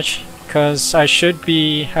simulation damage? Because I should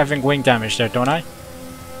be having wing damage there, don't I?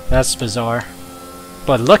 That's bizarre.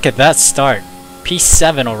 But look at that start.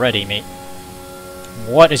 P7 already, mate.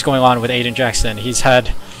 What is going on with Aiden Jackson? He's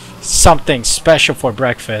had something special for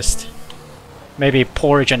breakfast. Maybe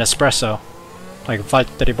porridge and espresso. Like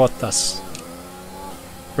Valtteri Bottas.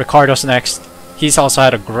 Ricardo's next. He's also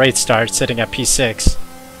had a great start, sitting at P6.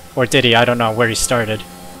 Or did he? I don't know where he started.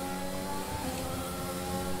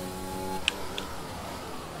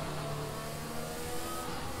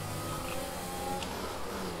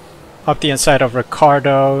 Up the inside of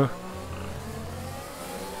Ricardo.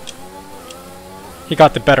 He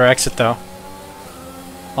got the better exit though.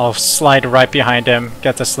 I'll slide right behind him,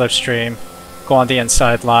 get the slipstream, go on the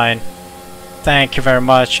inside line. Thank you very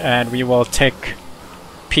much, and we will take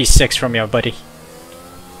P6 from you, buddy.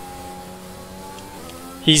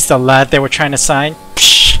 He's the lad they were trying to sign?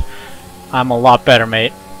 Psh, I'm a lot better,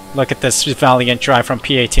 mate. Look at this valiant drive from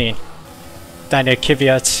P18. Daniel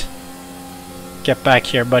Kvyat. Get back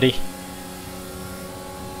here, buddy.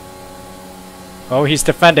 Oh, he's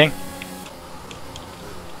defending.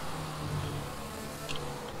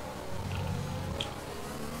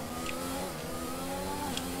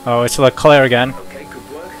 Oh, it's Leclerc again. Okay,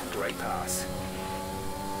 good work. Great pass.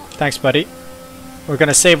 Thanks, buddy. We're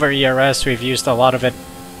gonna save our ERS. We've used a lot of it.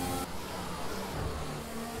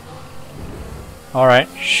 Alright,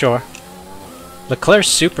 sure. Leclerc's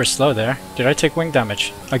super slow there. Did I take wing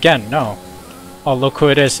damage? Again, no. Oh, look who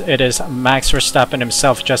it is. It is Max Verstappen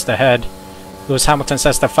himself just ahead. Lewis Hamilton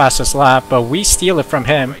says the fastest lap, but we steal it from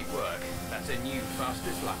him. Great work. That's a new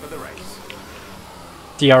fastest lap of the race.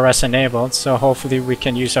 DRS enabled, so hopefully we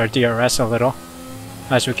can use our DRS a little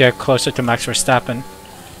as we get closer to Max Verstappen.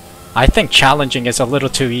 I think challenging is a little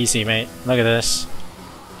too easy, mate. Look at this.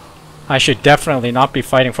 I should definitely not be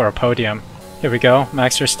fighting for a podium. Here we go,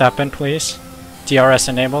 Max Verstappen, please. DRS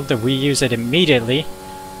enabled, we use it immediately.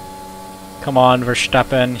 Come on,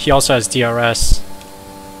 Verstappen. He also has DRS.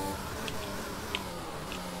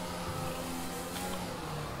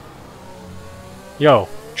 Yo,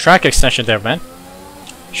 track extension there, man.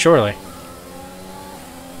 Surely.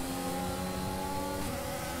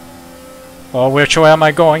 Oh, which way am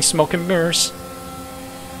I going? Smoke and mirrors.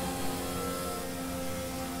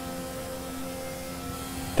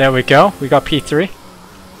 There we go. We got P3.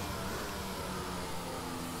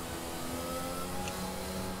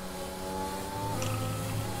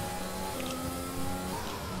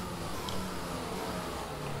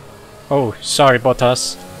 Oh, sorry,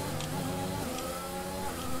 Bottas.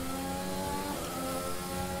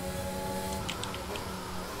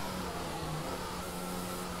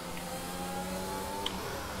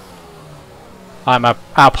 I'm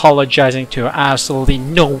apologizing to absolutely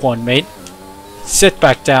no one, mate. Sit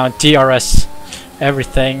back down, DRS,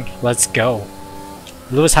 everything, let's go.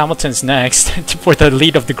 Lewis Hamilton's next for the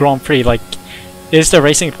lead of the Grand Prix. Like, is the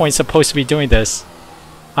Racing Point supposed to be doing this?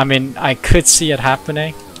 I mean, I could see it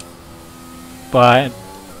happening, but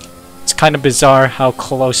it's kind of bizarre how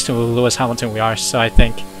close to Lewis Hamilton we are, so I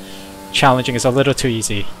think challenging is a little too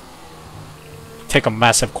easy. Take a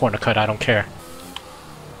massive corner cut, I don't care.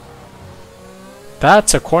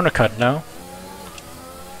 That's a corner cut, no?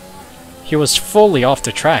 He was fully off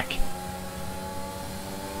the track.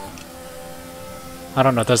 I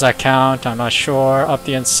don't know, does that count? I'm not sure. Up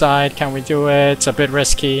the inside, can we do it? It's a bit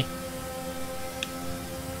risky.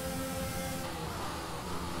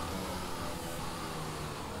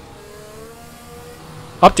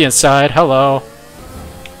 Up the inside, hello.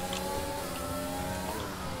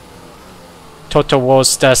 Toto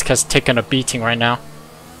Wolff's desk has taken a beating right now.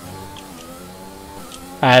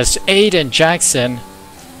 As Aiden Jackson,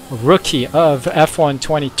 rookie of F1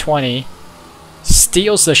 2020,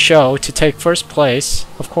 steals the show to take first place.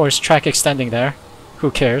 Of course, track extending there.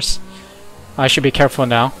 Who cares? I should be careful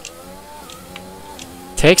now.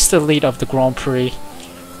 Takes the lead of the Grand Prix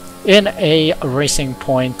in a Racing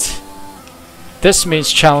Point. This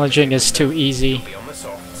means challenging is too easy,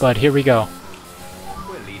 but here we go.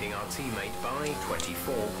 We're leading our teammate by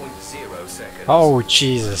 24.0 seconds. Oh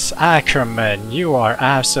Jesus, Ackerman, you are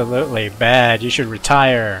absolutely bad. You should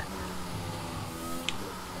retire.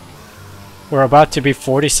 We're about to be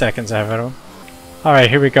 40 seconds ahead of him. Alright,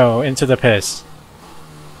 here we go, into the pits.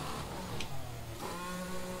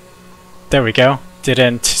 There we go.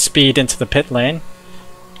 Didn't speed into the pit lane,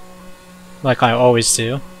 like I always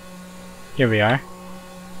do. Here we are.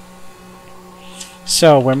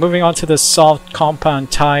 So, we're moving on to the soft compound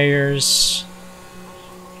tires.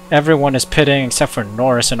 Everyone is pitting except for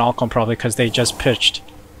Norris and Ocon probably because they just pitched.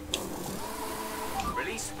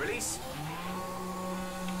 Release.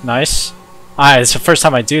 Nice. It's the first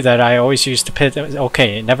time I do that. I always used to pit.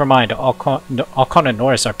 Okay, never mind. Ocon and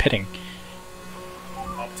Norris are pitting.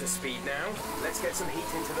 Up to speed now. Let's get some heat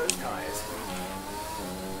into those tires.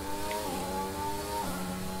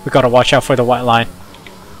 We gotta watch out for the white line.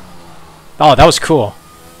 Oh, that was cool.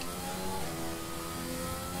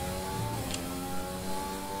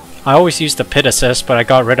 I always use the pit assist, but I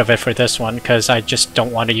got rid of it for this one because I just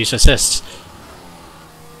don't want to use assists.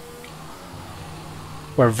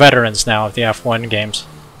 We're veterans now of the F1 games.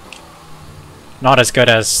 Not as good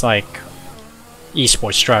as, like,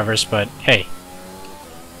 esports drivers, but hey.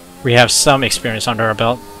 We have some experience under our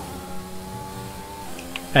belt.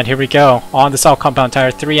 And here we go. On the South compound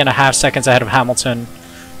tire, 3.5 seconds ahead of Hamilton.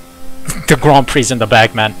 The Grand Prix in the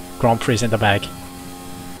bag, man. Grand Prix in the bag.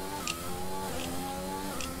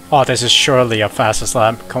 Oh, this is surely a fastest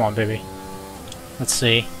lap. Come on, baby. Let's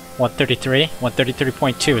see. 133?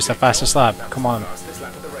 133.2 is the fastest lap. Come on.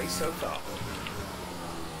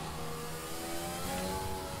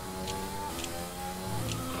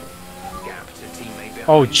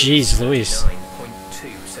 Oh, jeez, Luis.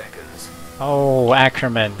 Oh,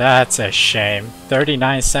 Ackerman, that's a shame.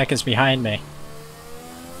 39 seconds behind me.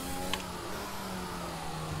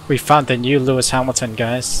 We found the new Lewis Hamilton,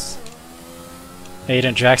 guys.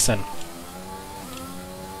 Aiden Jackson.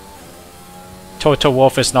 Toto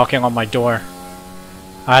Wolff is knocking on my door,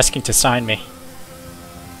 asking to sign me.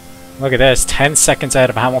 Look at this, 10 seconds ahead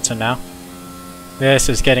of Hamilton now. This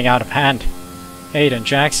is getting out of hand. Aiden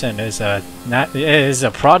Jackson is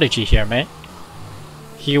a prodigy here, mate.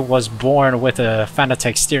 He was born with a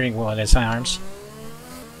Fanatec steering wheel in his arms.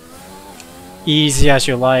 Easy as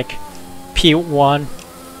you like. P1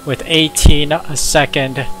 with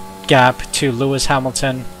 18-second gap to Lewis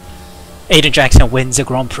Hamilton. Aiden Jackson wins the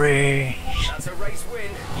Grand Prix. That's a race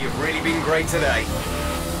win. You've really been great today.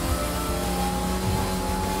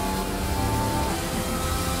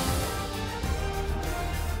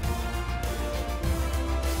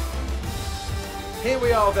 Here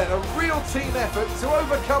we are then, a real team effort to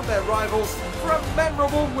overcome their rivals for a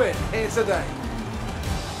memorable win here today.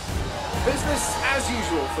 Business as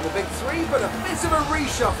usual for the big three, but a bit of a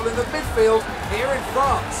reshuffle in the midfield here in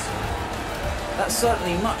France. That's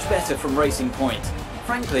certainly much better from Racing Point.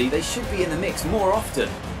 Frankly, they should be in the mix more often.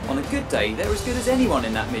 On a good day, they're as good as anyone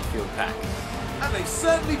in that midfield pack. And they've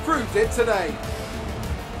certainly proved it today.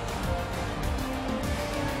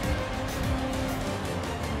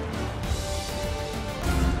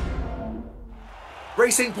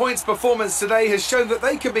 Racing Point's performance today has shown that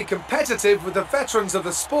they can be competitive with the veterans of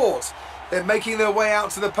the sport. They're making their way out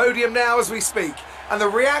to the podium now as we speak, and the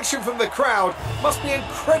reaction from the crowd must be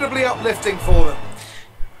incredibly uplifting for them.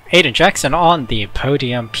 Aiden Jackson on the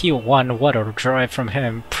podium, P1, what a drive from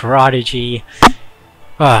him, prodigy.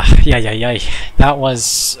 Yeah. That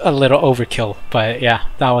was a little overkill, but yeah,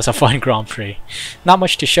 that was a fun Grand Prix. Not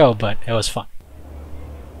much to show, but it was fun.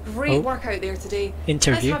 Great work out there today.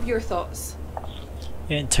 Interview. Let's have your thoughts.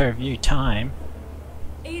 Interview time.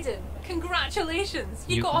 Aiden, congratulations!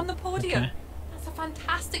 You got on the podium. Okay. That's a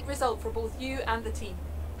fantastic result for both you and the team.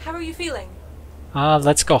 How are you feeling?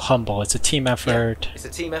 Let's go humble. It's a team effort. Yeah, it's a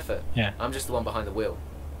team effort. Yeah. I'm just the one behind the wheel.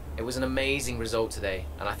 It was an amazing result today,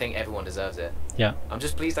 and I think everyone deserves it. Yeah. I'm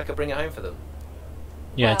just pleased I could bring it home for them.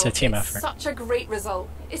 Yeah, well, it's a team effort. Such a great result,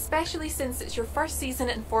 especially since it's your first season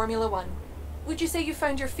in Formula One. Would you say you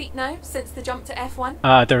found your feet now since the jump to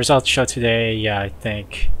F1? The results show today, yeah, I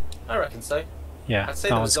think. I reckon so. Yeah, I'd say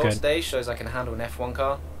that the was result good. today shows I can handle an F1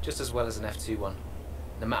 car just as well as an F2 one,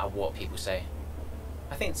 no matter what people say.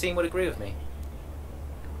 I think the team would agree with me.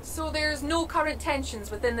 So there's no current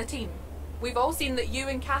tensions within the team? We've all seen that you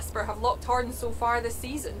and Casper have locked horns so far this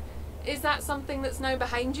season. Is that something that's now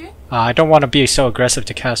behind you? I don't want to be so aggressive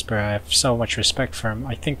to Casper. I have so much respect for him.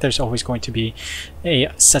 I think there's always going to be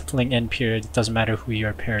a settling in period. It doesn't matter who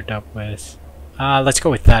you're paired up with. Let's go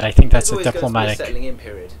with that. I think that's a diplomatic. There's always going to be a settling in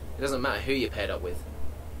period. It doesn't matter who you're paired up with.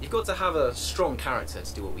 You've got to have a strong character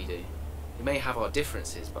to do what we do. We may have our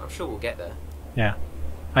differences, but I'm sure we'll get there. Yeah,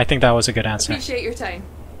 I think that was a good answer. Appreciate your time.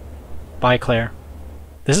 Bye, Claire.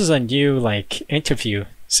 This is a new, like, interview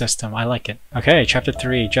system. I like it. Okay, Chapter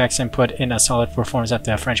 3. Jackson put in a solid performance at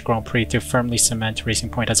the French Grand Prix to firmly cement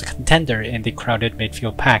Racing Point as a contender in the crowded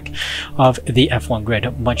midfield pack of the F1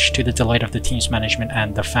 grid, much to the delight of the team's management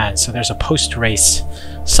and the fans. So there's a post-race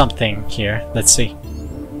something here. Let's see.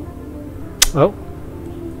 Oh.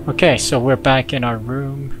 Okay, so we're back in our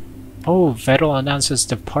room. Oh, Vettel announces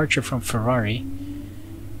departure from Ferrari.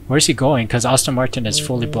 Where's he going? Because Aston Martin is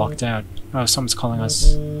fully blocked out. Oh, someone's calling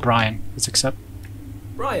us. Brian, let's accept.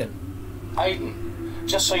 Brian. Aiden,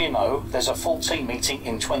 just so you know, there's a full team meeting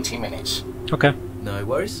in 20 minutes. Okay. No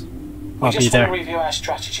worries. We I'll just be there. want to review our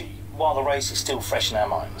strategy while the race is still fresh in our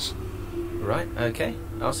minds. Right, okay.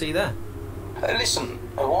 I'll see you there. Listen,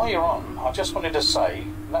 while you're on, I just wanted to say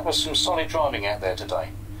that was some solid driving out there today.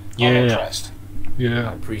 Yeah. I'm impressed.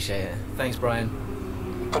 Yeah. I appreciate it. Thanks,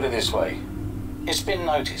 Brian. Put it this way, it's been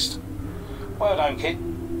noticed. Well done, kid.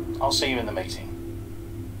 I'll see you in the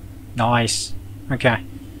meeting. Nice. Okay.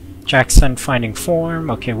 Jackson finding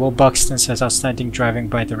form. Okay, Will Buxton says outstanding driving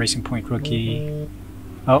by the Racing Point rookie.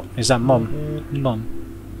 Oh, is that Mum?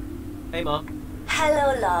 Mum. Hey, Mom.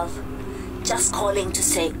 Hello, love. Just calling to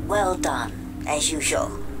say well done, as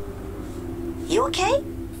usual. You okay?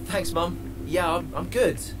 Thanks, Mum. Yeah, I'm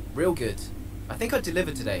good. Real good. I think I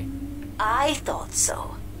delivered today. I thought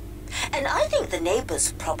so. And I think the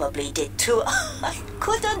neighbors probably did too. I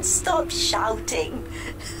couldn't stop shouting.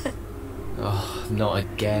 Oh, not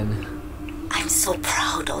again. I'm so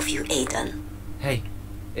proud of you, Aiden. Hey,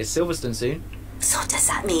 it's Silverstone soon. So does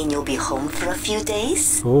that mean you'll be home for a few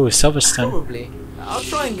days? Ooh, Silverstone. Probably. I'll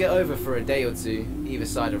try and get over for a day or two, either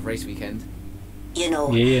side of race weekend. You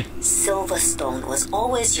know, yeah. Silverstone was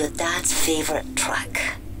always your dad's favorite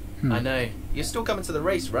track. I know. You're still coming to the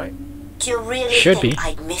race, right? Do you really Should think be.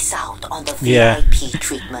 I'd miss out on the Yeah. VIP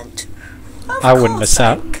treatment? I wouldn't miss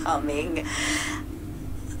out. I'm coming.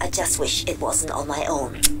 I just wish it wasn't on my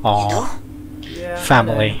own. Aww. You know? Yeah,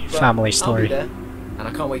 Family. I know, but Family story. I'll be there, and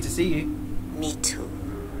I can't wait to see you. Me too.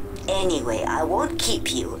 Anyway, I won't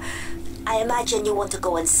keep you. I imagine you want to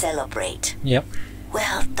go and celebrate. Yep.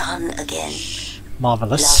 Well done again.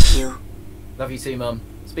 Marvelous. Love you. Love you too, Mum.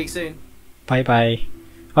 Speak soon. Bye bye.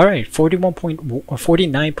 Alright,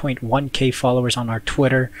 49.1k followers on our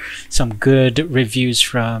Twitter. Some good reviews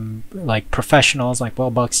from like professionals like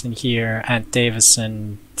Will Buxton here, Ant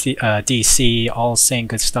Davison, DC, all saying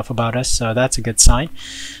good stuff about us, so that's a good sign.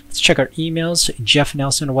 Let's check our emails. Jeff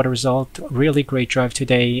Nelson, what a result. Really great drive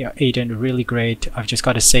today. Aiden, really great. I've just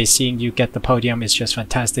got to say, seeing you get the podium is just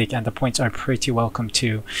fantastic, and the points are pretty welcome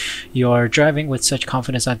too. You're driving with such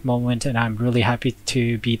confidence at the moment, and I'm really happy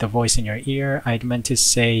to be the voice in your ear. I meant to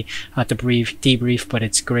say at the debrief, but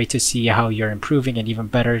it's great to see how you're improving, and even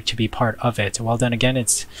better to be part of it. Well done again.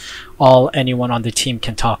 It's all anyone on the team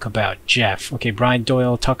can talk about. Jeff. Okay, Brian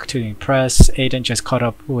Doyle, talk to the press. Aiden, just caught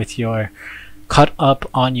up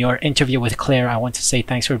on your interview with Claire. I want to say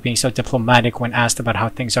thanks for being so diplomatic when asked about how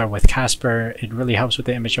things are with Casper. It really helps with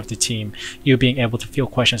the image of the team. You being able to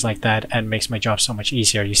field questions like that and makes my job so much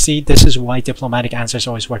easier. You see, this is why diplomatic answers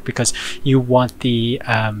always work, because you want the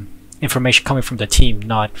information coming from the team,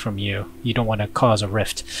 not from you. You don't want to cause a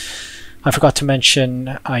rift. I forgot to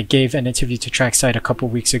mention, I gave an interview to Trackside a couple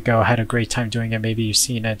weeks ago. I had a great time doing it. Maybe you've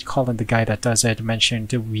seen it. Colin, the guy that does it,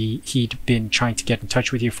 mentioned he'd been trying to get in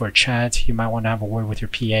touch with you for a chat. You might want to have a word with your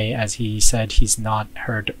PA, as he said he's not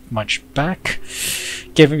heard much back.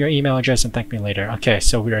 Give him your email address and thank me later. Okay,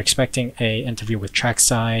 so we're expecting a interview with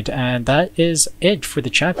Trackside, and that is it for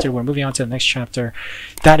the chapter. We're moving on to the next chapter.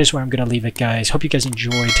 That is where I'm going to leave it, guys. Hope you guys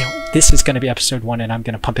enjoyed. This is going to be episode 1, and I'm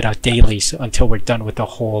going to pump it out daily until we're done with the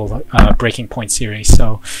whole Breaking Point series.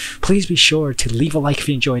 So please be sure to leave a like if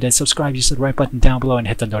you enjoyed it, subscribe, use the right button down below, and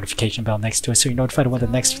hit the notification bell next to it so you're notified when the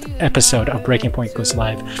next episode of Breaking Point goes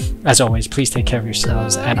live. As always, please take care of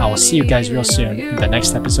yourselves, and I will see you guys real soon in the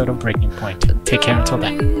next episode of Breaking Point. Take care until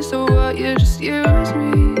then.